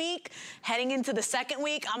 1 week. Heading into the second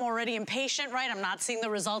week, I'm already impatient, right? I'm not seeing the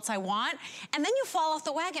results I want. And then you fall off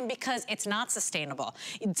the wagon because it's not sustainable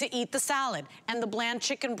to eat the salad and the bland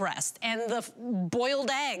chicken breast and the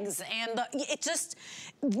boiled eggs and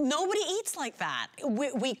nobody eats like that.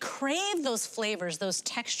 We crave those flavors, those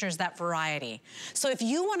textures, that variety. So if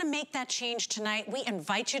you wanna make that change tonight, we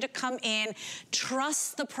invite you to come in,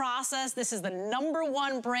 trust the process. This is the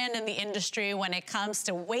 #1 brand in the industry when it comes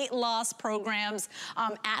to weight loss programs,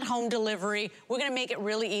 at-home delivery. We're gonna make it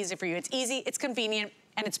really easy for you. It's easy, it's convenient,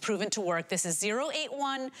 and it's proven to work. This is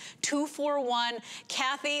 081241.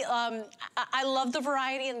 Kathy, I love the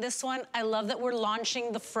variety in this one. I love that we're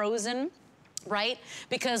launching the frozen, right?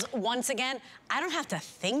 Because once again, I don't have to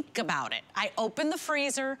think about it. I open the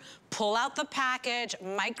freezer, pull out the package,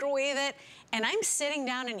 microwave it, and I'm sitting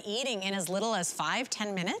down and eating in as little as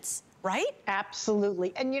 5-10 minutes, right?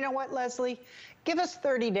 Absolutely. And you know what, Leslie? Give us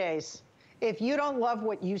 30 days. If you don't love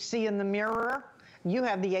what you see in the mirror, you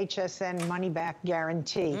have the HSN money back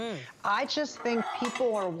guarantee. I just think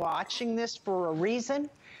people are watching this for a reason.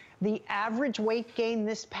 The average weight gain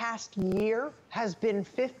this past year has been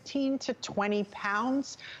 15 to 20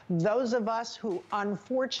 pounds. Those of us who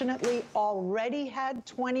unfortunately already had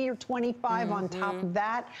 20 or 25 on top of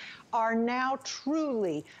that are now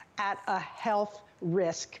truly at a health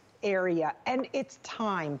risk area. And it's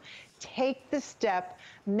time. Take the step,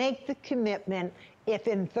 make the commitment. If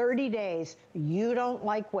in 30 days you don't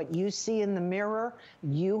like what you see in the mirror,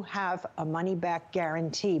 you have a money-back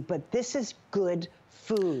guarantee. But this is good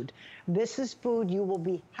food. This is food you will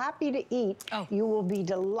be happy to eat. You will be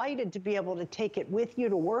delighted to be able to take it with you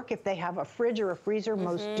to work if they have a fridge or a freezer,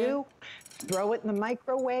 most do. Throw it in the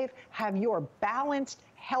microwave, have your balanced,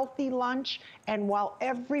 healthy lunch, and while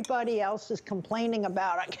everybody else is complaining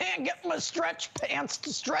about, I can't get my stretch pants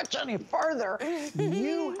to stretch any further,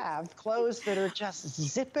 you have clothes that are just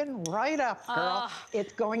zipping right up, girl.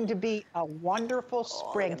 It's going to be a wonderful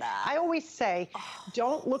spring. I always say,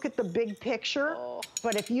 don't look at the big picture,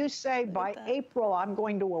 but if you say by April I'm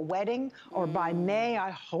going to a wedding, or by May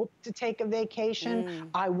I hope to take a vacation,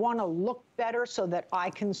 I want to look better so that I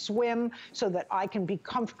can swim, so that I can be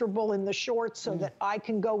comfortable in the shorts, so that I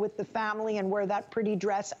can go with the family and wear that pretty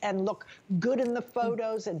dress and look good in the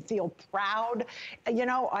photos and feel proud. You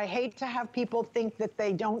know, I hate to have people think that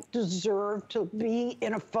they don't deserve to be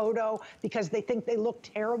in a photo because they think they look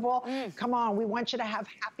terrible. Come on, we want you to have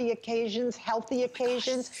happy occasions, healthy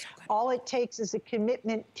occasions. All it takes is a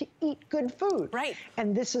commitment to eat good food. Right.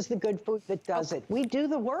 And this is the good food that does it. We do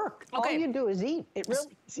the work. All you do is eat. It really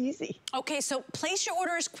is easy. Okay, so place your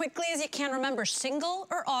order as quickly as you can. Remember, single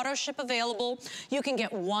or auto ship available. You can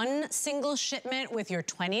get one single shipment with your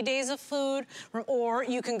 20 days of food, or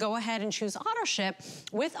you can go ahead and choose auto ship.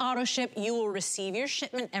 With auto ship, you will receive your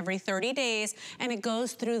shipment every 30 days, and it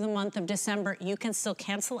goes through the month of December. You can still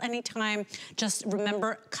cancel anytime. Just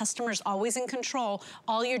remember, customers always in control.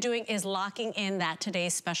 All you're doing is locking in that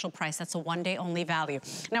today's special price. That's a one-day only value.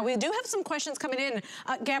 Now, we do have some questions coming in.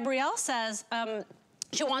 Gabrielle says,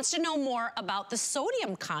 she wants to know more about the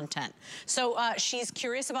sodium content. So she's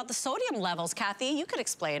curious about the sodium levels. Kathy, you could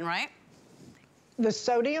explain, right? The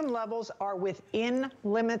sodium levels are within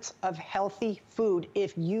limits of healthy food.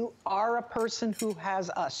 If you are a person who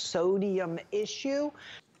has a sodium issue,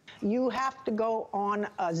 you have to go on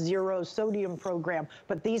a zero sodium program,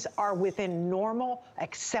 but these are within normal,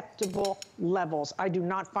 acceptable levels. I do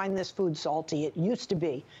not find this food salty. It used to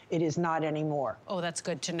be. It is not anymore. Oh, that's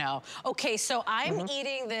good to know. Okay, so I'm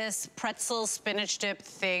eating this pretzel spinach dip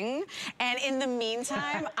thing, and in the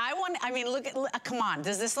meantime, I mean, look, come on.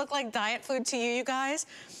 Does this look like diet food to you guys?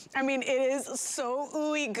 I mean, it is so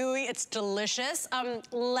ooey gooey. It's delicious.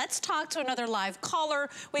 Let's talk to another live caller.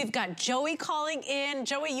 We've got Joey calling in.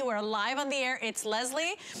 Joey, you are live on the air. It's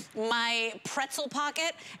Leslie, my pretzel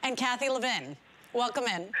pocket, and Kathy Levin. Welcome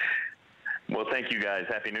in. Well, thank you guys.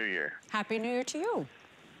 Happy New Year. Happy New Year to you.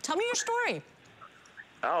 Tell me your story.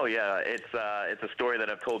 Oh yeah, it's a story that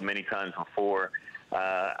I've told many times before.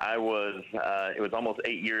 It was almost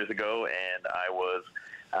 8 years ago, and I was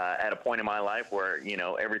at a point in my life where, you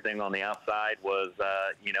know, everything on the outside was,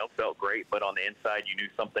 you know, felt great, but on the inside you knew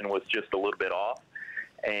something was just a little bit off.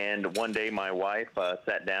 And one day my wife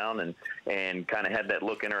sat down and kind of had that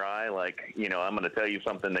look in her eye like, you know, I'm going to tell you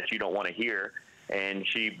something that you don't want to hear. And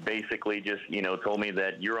she basically just, you know, told me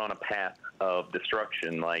that you're on a path of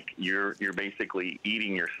destruction. Like you're basically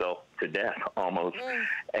eating yourself to death almost.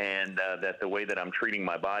 And that the way that I'm treating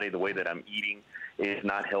my body, the way that I'm eating is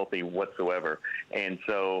not healthy whatsoever. And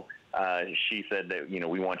so she said that, you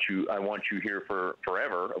know, I want you here for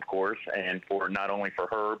forever, of course, and for not only for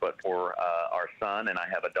her, but for our son. And I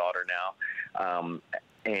have a daughter now.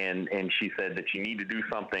 And she said that you need to do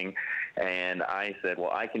something. And I said,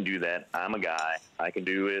 well, I can do that. I'm a guy. I can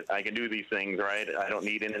do it. I can do these things, right? I don't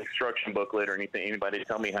need an instruction booklet or anything. Anybody to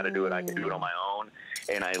tell me how to do it. I can do it on my own.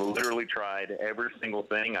 And I literally tried every single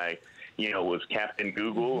thing. I, you know, was Captain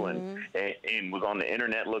Google and was on the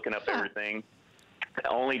internet looking up everything.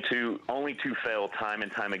 Only to fail time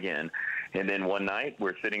and time again. And then one night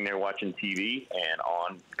we're sitting there watching TV, and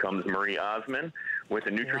on comes Marie Osmond with a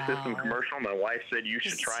Nutrisystem commercial. My wife said, you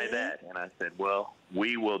should try that. And I said, well,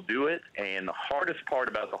 we will do it. And the hardest part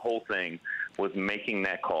about the whole thing was making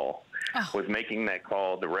that call. Was making that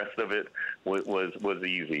call. The rest of it was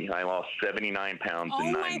easy. I lost 79 pounds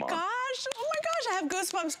in 9 months. Oh my gosh, I have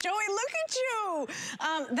goosebumps. Joey, look at you.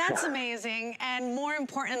 That's amazing. And more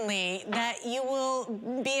importantly, that you will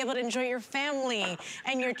be able to enjoy your family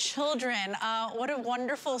and your children. What a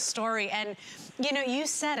wonderful story. And, you know, you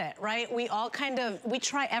said it, right? We all we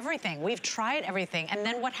try everything. We've tried everything. And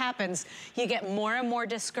then what happens? You get more and more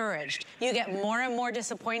discouraged. You get more and more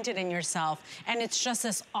disappointed in yourself. And it's just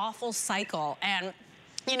this awful cycle. And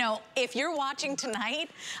You know, if you're watching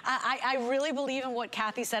tonight, I really believe in what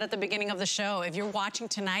Kathy said at the beginning of the show. If you're watching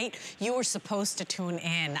tonight, you were supposed to tune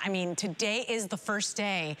in. I mean, today is the first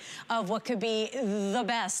day of what could be the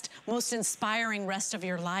best, most inspiring rest of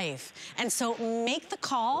your life. And so make the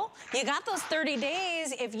call. You got those 30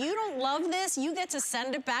 days. If you don't love this, you get to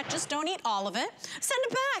send it back. Just don't eat all of it. Send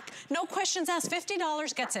it back. No questions asked.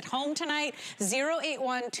 $50 gets it home tonight.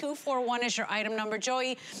 081241 is your item number.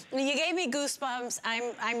 Joey, you gave me goosebumps.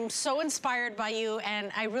 I'm so inspired by you,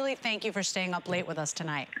 and I really thank you for staying up late with us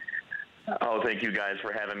tonight. Oh, thank you guys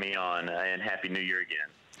for having me on, and Happy New Year again.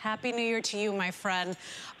 Happy New Year to you, my friend.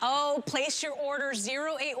 Oh, place your order.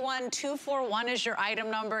 081241 is your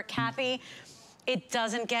item number. Kathy, it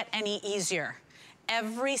doesn't get any easier.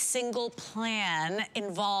 Every single plan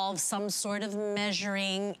involves some sort of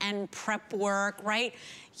measuring and prep work, right?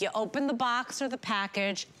 You open the box or the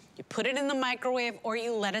package, you put it in the microwave, or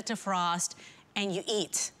you let it defrost, and you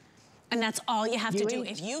eat. And that's all you have to do.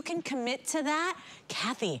 If you can commit to that,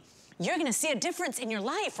 Kathy, you're gonna see a difference in your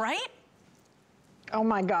life, right? Oh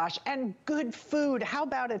my gosh, and good food. How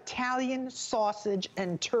about Italian sausage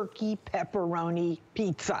and turkey pepperoni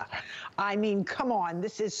pizza? I mean, come on,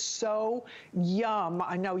 this is so yum.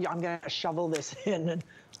 I know I'm gonna shovel this in.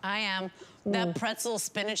 I am. That pretzel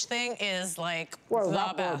spinach thing is like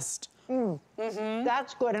the best.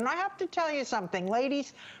 That's good. And I have to tell you something,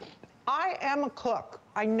 ladies, I am a cook.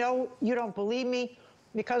 I know you don't believe me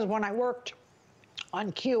because when I worked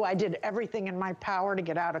on Q, I did everything in my power to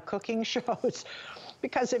get out of cooking shows.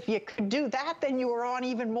 Because if you could do that, then you were on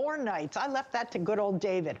even more nights. I left that to good old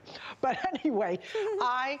David. But anyway,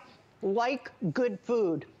 I like good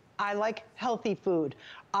food. I like healthy food.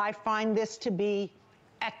 I find this to be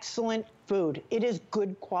excellent food. It is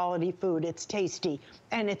good quality food. It's tasty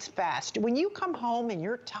and it's fast. When you come home and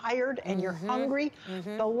you're tired and you're hungry,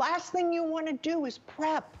 the last thing you want to do is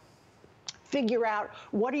prep. Figure out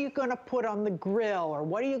what are you going to put on the grill or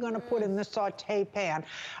what are you going to put in the saute pan.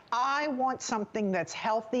 I want something that's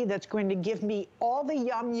healthy, that's going to give me all the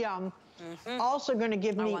yum yum, also going to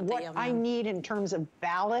give me what I need in terms of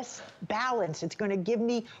balance. It's going to give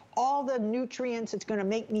me all the nutrients. It's going to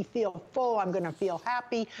make me feel full. I'm going to feel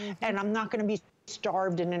happy, and I'm not going to be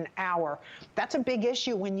starved in an hour. That's a big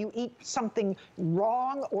issue when you eat something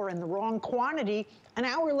wrong or in the wrong quantity. An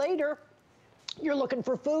hour later, you're looking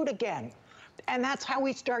for food again. And that's how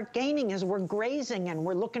we start gaining, is we're grazing and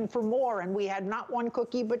we're looking for more, and we had not one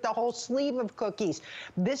cookie but the whole sleeve of cookies.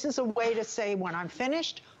 This is a way to say, when I'm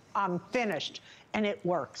finished, and it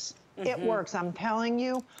works. It works. I'm telling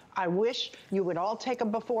you, I wish you would all take a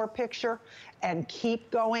before picture and keep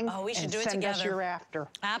going. Oh, we should and do it send together. us your after.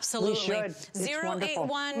 Absolutely. We should.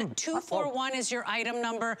 081241 is your item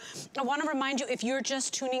number. I want to remind you, if you're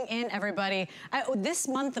just tuning in, everybody, this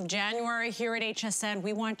month of January here at HSN,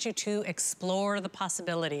 we want you to explore the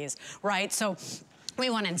possibilities, right? So we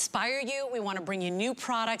want to inspire you. We want to bring you new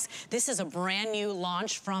products. This is a brand new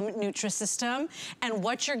launch from Nutrisystem. And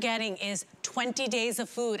what you're getting is 20 days of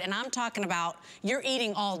food. And I'm talking about you're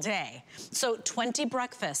eating all day. So 20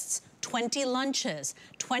 breakfasts, 20 lunches,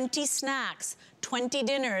 20 snacks, 20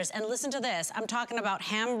 dinners, and listen to this, I'm talking about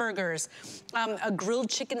hamburgers, grilled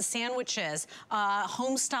chicken sandwiches,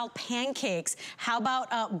 home-style pancakes, how about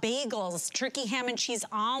bagels, turkey ham and cheese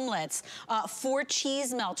omelets, 4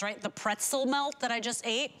 cheese melts, right? The pretzel melt that I just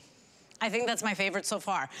ate, I think that's my favorite so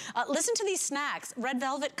far. Listen to these snacks, red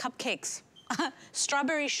velvet cupcakes,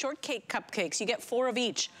 strawberry shortcake cupcakes, you get 4 of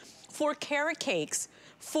each, 4 carrot cakes,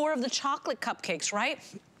 4 of the chocolate cupcakes, right?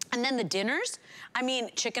 And then the dinners, I mean,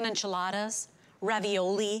 chicken enchiladas,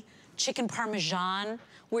 ravioli, chicken parmesan.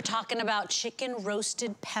 We're talking about chicken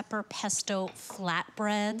roasted pepper pesto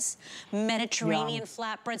flatbreads, Mediterranean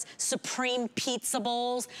flatbreads, supreme pizza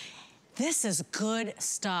bowls. This is good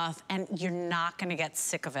stuff, and you're not gonna get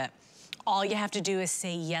sick of it. All you have to do is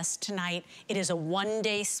say yes tonight. It is a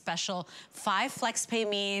one-day special. 5 FlexPay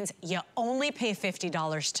means you only pay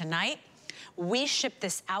 $50 tonight. We ship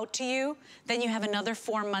this out to you, then you have another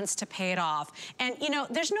 4 months to pay it off. And you know,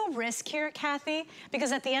 there's no risk here, Kathy,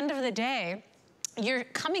 because at the end of the day, you're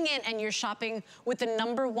coming in and you're shopping with the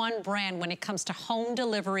 #1 brand when it comes to home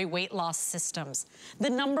delivery weight loss systems. The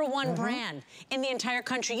 #1 brand in the entire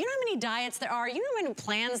country. You know how many diets there are? You know how many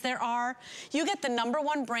plans there are? You get the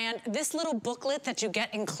 #1 brand, this little booklet that you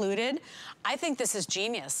get included. I think this is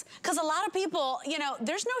genius. Because a lot of people, you know,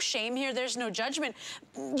 there's no shame here, there's no judgment.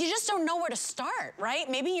 You just don't know where to start, right?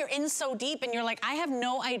 Maybe you're in so deep and you're like, I have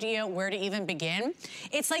no idea where to even begin.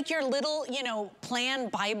 It's like your little, you know, plan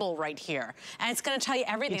Bible right here. And it's it's gonna tell you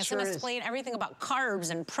everything. It's gonna sure explain everything about carbs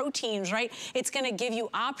and proteins, right? It's gonna give you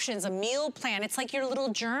options, a meal plan. It's like your little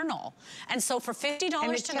journal. And so for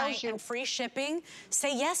 $50 tonight and free shipping,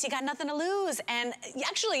 say yes, you got nothing to lose. And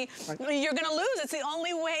actually, you're gonna lose. It's the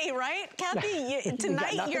only way, right, Kathy?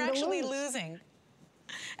 Tonight, you're actually losing.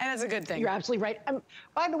 And that's a good thing. You're absolutely right.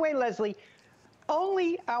 By the way, Leslie,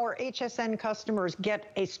 only our HSN customers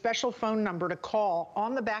get a special phone number to call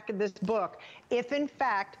on the back of this book if, in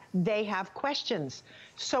fact, they have questions.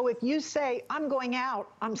 So if you say, I'm going out,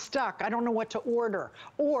 I'm stuck, I don't know what to order,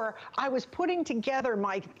 or I was putting together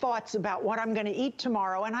my thoughts about what I'm going to eat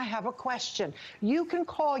tomorrow and I have a question, you can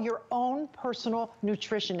call your own personal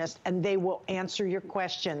nutritionist and they will answer your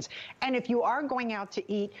questions. And if you are going out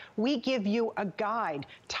to eat, we give you a guide: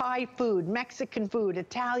 Thai food, Mexican food,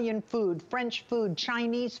 Italian food, French food,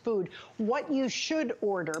 Chinese food, what you should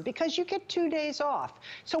order, because you get 2 days off.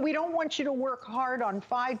 So we don't want you to work hard on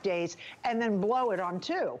 5 days and then blow it on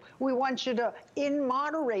 2. We want you to, in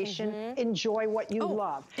moderation, enjoy what you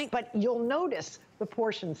love. But you'll notice the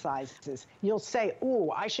portion sizes. You'll say,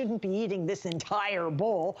 ooh, I shouldn't be eating this entire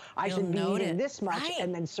bowl. I should be eating this much,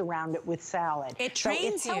 and then surround it with salad. It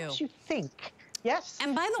trains you. It helps you think. Yes.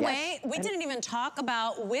 And by the way, we didn't even talk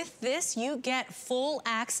about, with this, you get full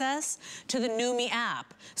access to the Numi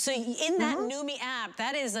app. So in that Numi app,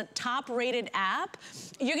 that is a top-rated app.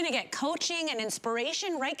 You're gonna get coaching and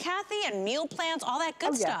inspiration, right, Kathy? And meal plans, all that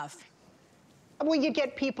good stuff. Well, you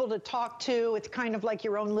get people to talk to. It's kind of like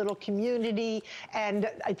your own little community, and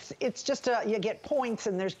it's just you get points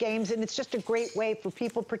and there's games, and it's just a great way for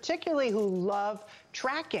people, particularly who love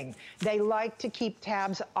tracking. They like to keep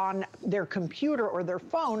tabs on their computer or their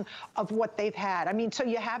phone of what they've had. I mean, so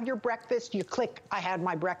you have your breakfast, you click, I had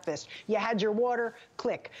my breakfast. You had your water,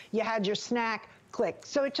 click. You had your snack, click.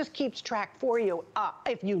 So it just keeps track for you.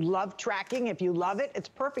 If you love tracking, if you love it, it's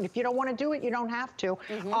perfect. If you don't want to do it, you don't have to.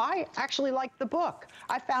 I actually like the book.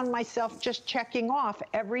 I found myself just checking off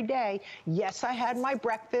every day. Yes, I had my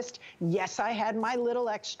breakfast. Yes, I had my little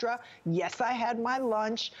extra. Yes, I had my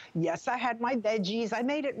lunch. Yes, I had my veggies. I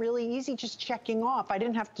made it really easy just checking off. I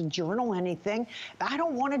didn't have to journal anything. I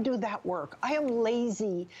don't want to do that work. I am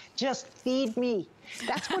lazy. Just feed me.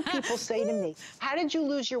 That's what people say to me. How did you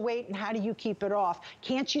lose your weight and how do you keep it off?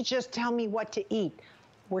 Can't you just tell me what to eat?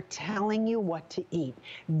 We're telling you what to eat.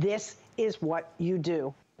 This is what you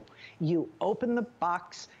do. You open the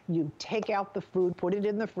box, you take out the food, put it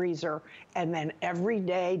in the freezer, and then every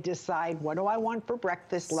day decide, what do I want for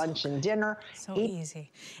breakfast, lunch, and dinner? So easy.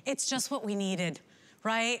 It's just what we needed.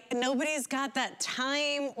 Right? Nobody's got that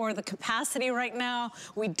time or the capacity right now.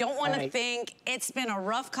 We don't want to think. It's been a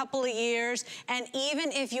rough couple of years. And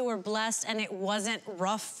even if you were blessed and it wasn't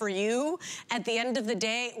rough for you, at the end of the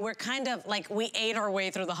day, we're kind of like, we ate our way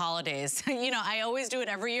through the holidays. You know, I always do it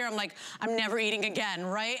every year. I'm like, I'm never eating again,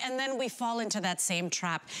 right? And then we fall into that same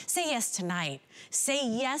trap. Say yes tonight. Say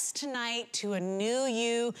yes tonight to a new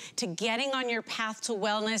you, to getting on your path to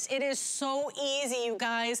wellness. It is so easy, you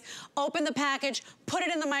guys. Open the package, put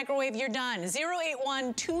it in the microwave, you're done.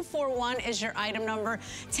 081241 is your item number.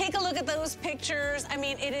 Take a look at those pictures. I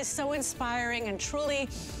mean, it is so inspiring, and truly,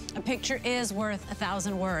 a picture is worth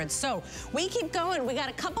 1,000 words. So we keep going. We got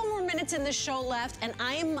a couple more minutes in this show left, and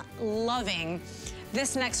I'm loving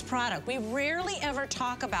this next product. We rarely ever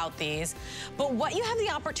talk about these, but what you have the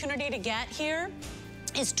opportunity to get here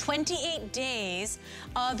is 28 days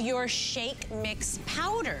of your shake mix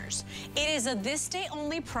powders. It is a this day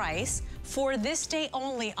only price, for this day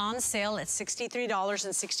only on sale at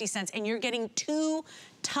 $63.60, and you're getting 2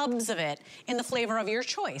 tubs of it in the flavor of your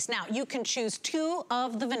choice. Now, you can choose 2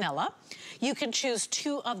 of the vanilla, you can choose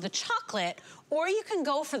 2 of the chocolate, or you can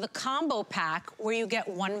go for the combo pack where you get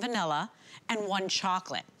 1 vanilla and 1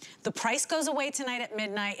 chocolate. The price goes away tonight at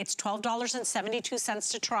midnight. It's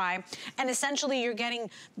 $12.72 to try. And essentially you're getting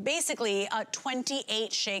basically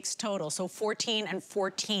 28 shakes total. So 14 and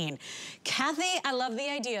 14. Kathy, I love the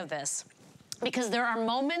idea of this, because there are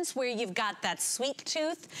moments where you've got that sweet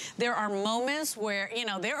tooth. There are moments where, you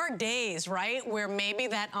know, there are days, right, where maybe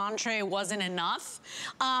that entree wasn't enough,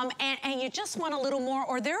 and you just want a little more,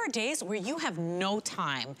 or there are days where you have no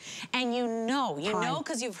time, and you know,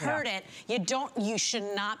 because you've heard it, you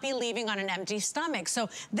should not be leaving on an empty stomach. So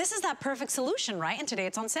this is that perfect solution, right? And today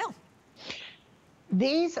it's on sale.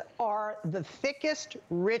 These are the thickest,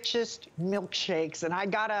 richest milkshakes. And I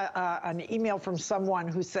got an email from someone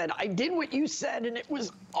who said, I did what you said and it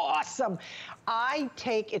was awesome.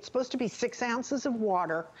 It's supposed to be 6 ounces of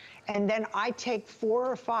water, and then I take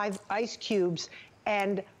 4 or 5 ice cubes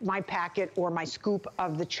and my packet or my scoop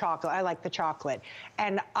of the chocolate. I like the chocolate.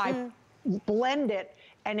 And I blend it,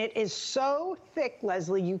 And it is so thick,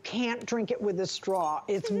 Leslie, you can't drink it with a straw.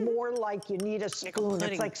 It's more like you need a spoon.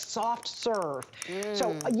 It's like soft serve.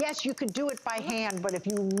 So yes, you could do it by hand, but if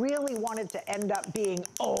you really wanted to end up being,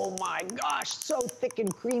 oh my gosh, so thick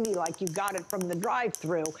and creamy like you got it from the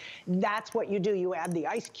drive-thru, that's what you do. You add the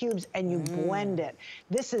ice cubes and you blend it.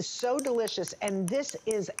 This is so delicious, and this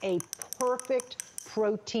is a perfect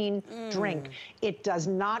protein drink. It does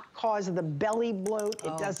not cause the belly bloat.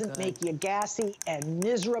 It doesn't make you gassy and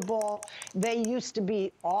miserable. They used to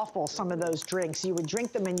be awful, some of those drinks. You would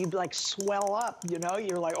drink them and you'd like swell up, you know?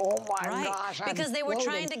 You're like, oh my gosh, because they were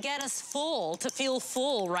trying to get us full, to feel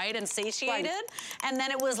full, right? And satiated. And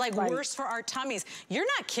then it was like worse for our tummies. You're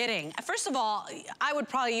not kidding. First of all, I would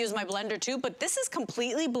probably use my blender too, but this is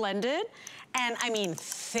completely blended. And I mean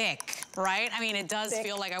thick, right? I mean, it does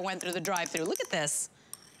feel like I went through the drive-thru. Look at this.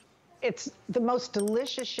 It's the most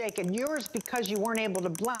delicious shake, and yours, because you weren't able to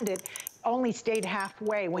blend it, only stayed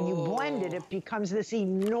halfway. When you blend it, it becomes this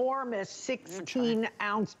enormous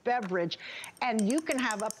 16-ounce beverage, and you can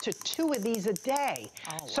have up to 2 of these a day.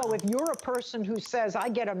 So if you're a person who says, I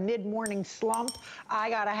get a mid-morning slump,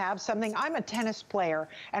 I gotta have something. I'm a tennis player,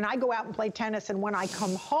 and I go out and play tennis, and when I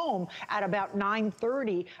come home at about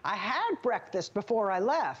 9:30, I had breakfast before I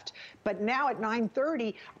left, but now at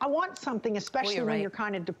 9:30, I want something, especially when you're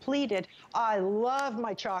kind of depleted. I love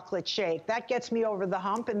my chocolate shake. That gets me over the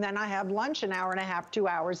hump, and then I have lunch an hour and a half, 2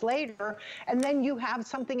 hours later, and then you have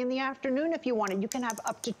something in the afternoon if you want it. You can have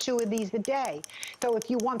up to 2 of these a day. So if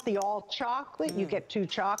you want the all chocolate, you get 2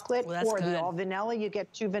 chocolate, or the all vanilla, you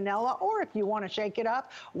get 2 vanilla, or if you want to shake it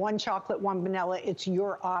up, 1 chocolate, 1 vanilla, it's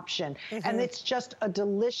your option. And it's just a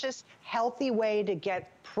delicious, healthy way to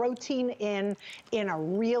get protein in a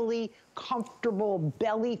really comfortable,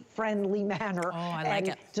 belly-friendly manner. I like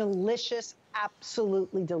it. Delicious,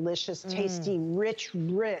 absolutely delicious, tasty, rich,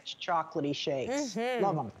 chocolatey shakes.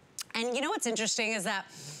 Love them. And you know what's interesting is that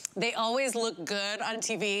they always look good on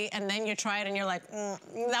TV, and then you try it and you're like,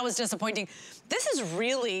 that was disappointing. This is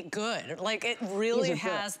really good. Like, it really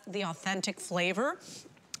has the authentic flavor.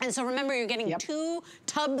 And so remember, you're getting 2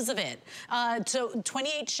 tubs of it. So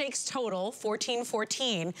 28 shakes total,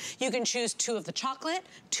 14. You can choose 2 of the chocolate,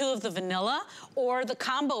 2 of the vanilla, or the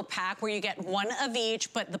combo pack where you get 1 of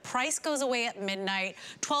each, but the price goes away at midnight.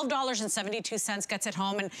 $12.72 gets it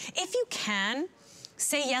home. And if you can,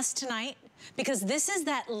 say yes tonight, because this is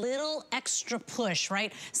that little extra push,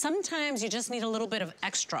 right? Sometimes you just need a little bit of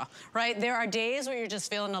extra, right? There are days where you're just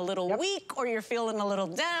feeling a little weak, or you're feeling a little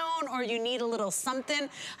down, or you need a little something.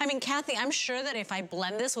 I mean, Kathy, I'm sure that if I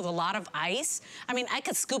blend this with a lot of ice, I mean, I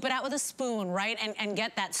could scoop it out with a spoon, right? And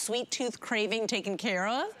get that sweet tooth craving taken care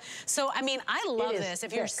of. So, I mean, I love this.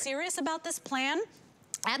 If you're serious about this plan,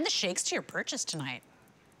 add the shakes to your purchase tonight.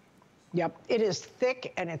 Yep, it is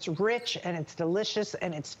thick and it's rich and it's delicious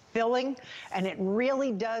and it's filling, and it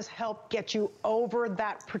really does help get you over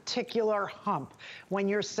that particular hump. When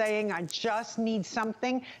you're saying, I just need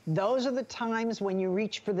something, those are the times when you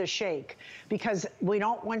reach for the shake, because we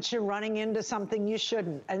don't want you running into something you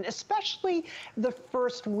shouldn't. And especially the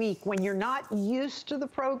first week when you're not used to the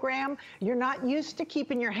program, you're not used to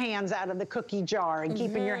keeping your hands out of the cookie jar and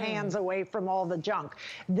keeping your hands away from all the junk.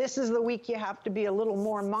 This is the week you have to be a little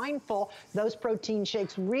more mindful. Those protein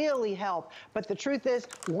shakes really help. But the truth is,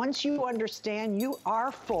 once you understand you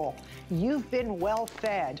are full, you've been well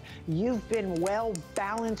fed, you've been well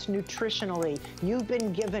balanced nutritionally, you've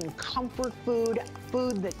been given comfort food,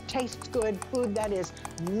 food that tastes good, food that is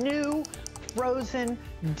new, frozen,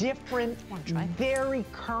 different, very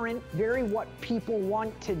current, very what people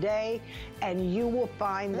want today, and you will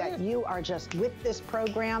find that you are just with this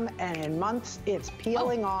program, and in months it's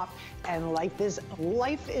peeling off, and life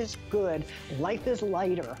is good, life is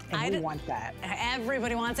lighter, and we want that.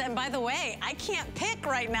 Everybody wants it. And by the way, I can't pick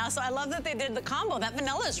right now, so I love that they did the combo. That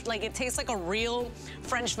vanilla is like, it tastes like a real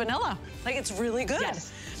French vanilla. Like, it's really good.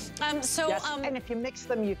 Yes. And if you mix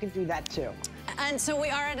them, you can do that too. And so we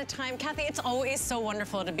are at a time. Kathy, it's always so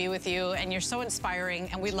wonderful to be with you, and you're so inspiring,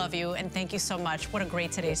 and we love you, and thank you so much. What a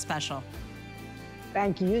great today's special.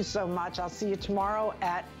 Thank you so much. I'll see you tomorrow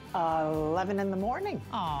at 11 in the morning.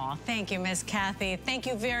 Oh, thank you, Miss Kathy. Thank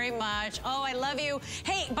you very much. Oh, I love you.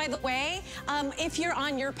 Hey, by the way, if you're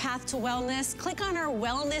on your path to wellness, click on our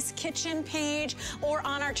Wellness Kitchen page or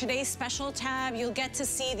on our Today's Special tab. You'll get to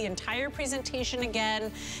see the entire presentation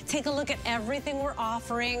again. Take a look at everything we're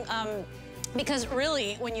offering. Because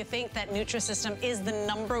really, when you think that Nutrisystem is the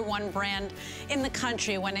 #1 brand in the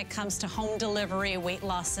country when it comes to home delivery weight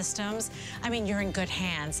loss systems, I mean, you're in good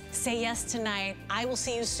hands. Say yes tonight. I will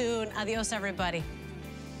see you soon. Adios, everybody.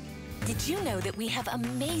 Did you know that we have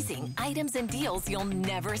amazing items and deals you'll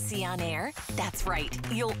never see on air? That's right.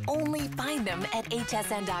 You'll only find them at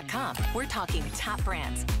hsn.com. We're talking top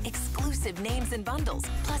brands, exclusive names and bundles,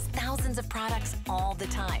 plus thousands of products all the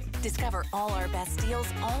time. Discover all our best deals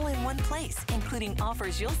all in one place, including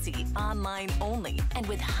offers you'll see online only. And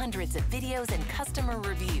with hundreds of videos and customer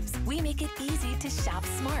reviews, we make it easy to shop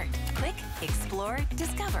smart. Click, explore,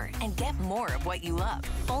 discover, and get more of what you love.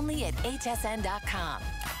 Only at hsn.com.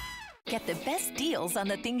 Get the best deals on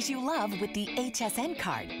the things you love with the HSN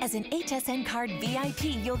card. As an HSN card VIP,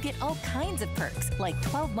 you'll get all kinds of perks, like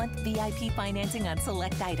 12-month VIP financing on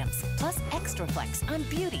select items, plus extra flex on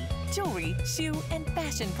beauty, jewelry, shoe, and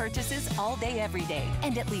fashion purchases all day, every day,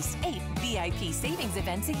 and at least 8 VIP savings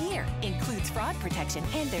events a year. Includes fraud protection,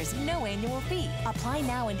 and there's no annual fee. Apply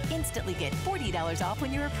now and instantly get $40 off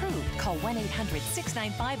when you're approved. Call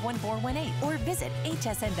 1-800-695-1418 or visit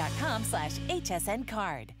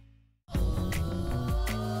hsn.com/hsncard.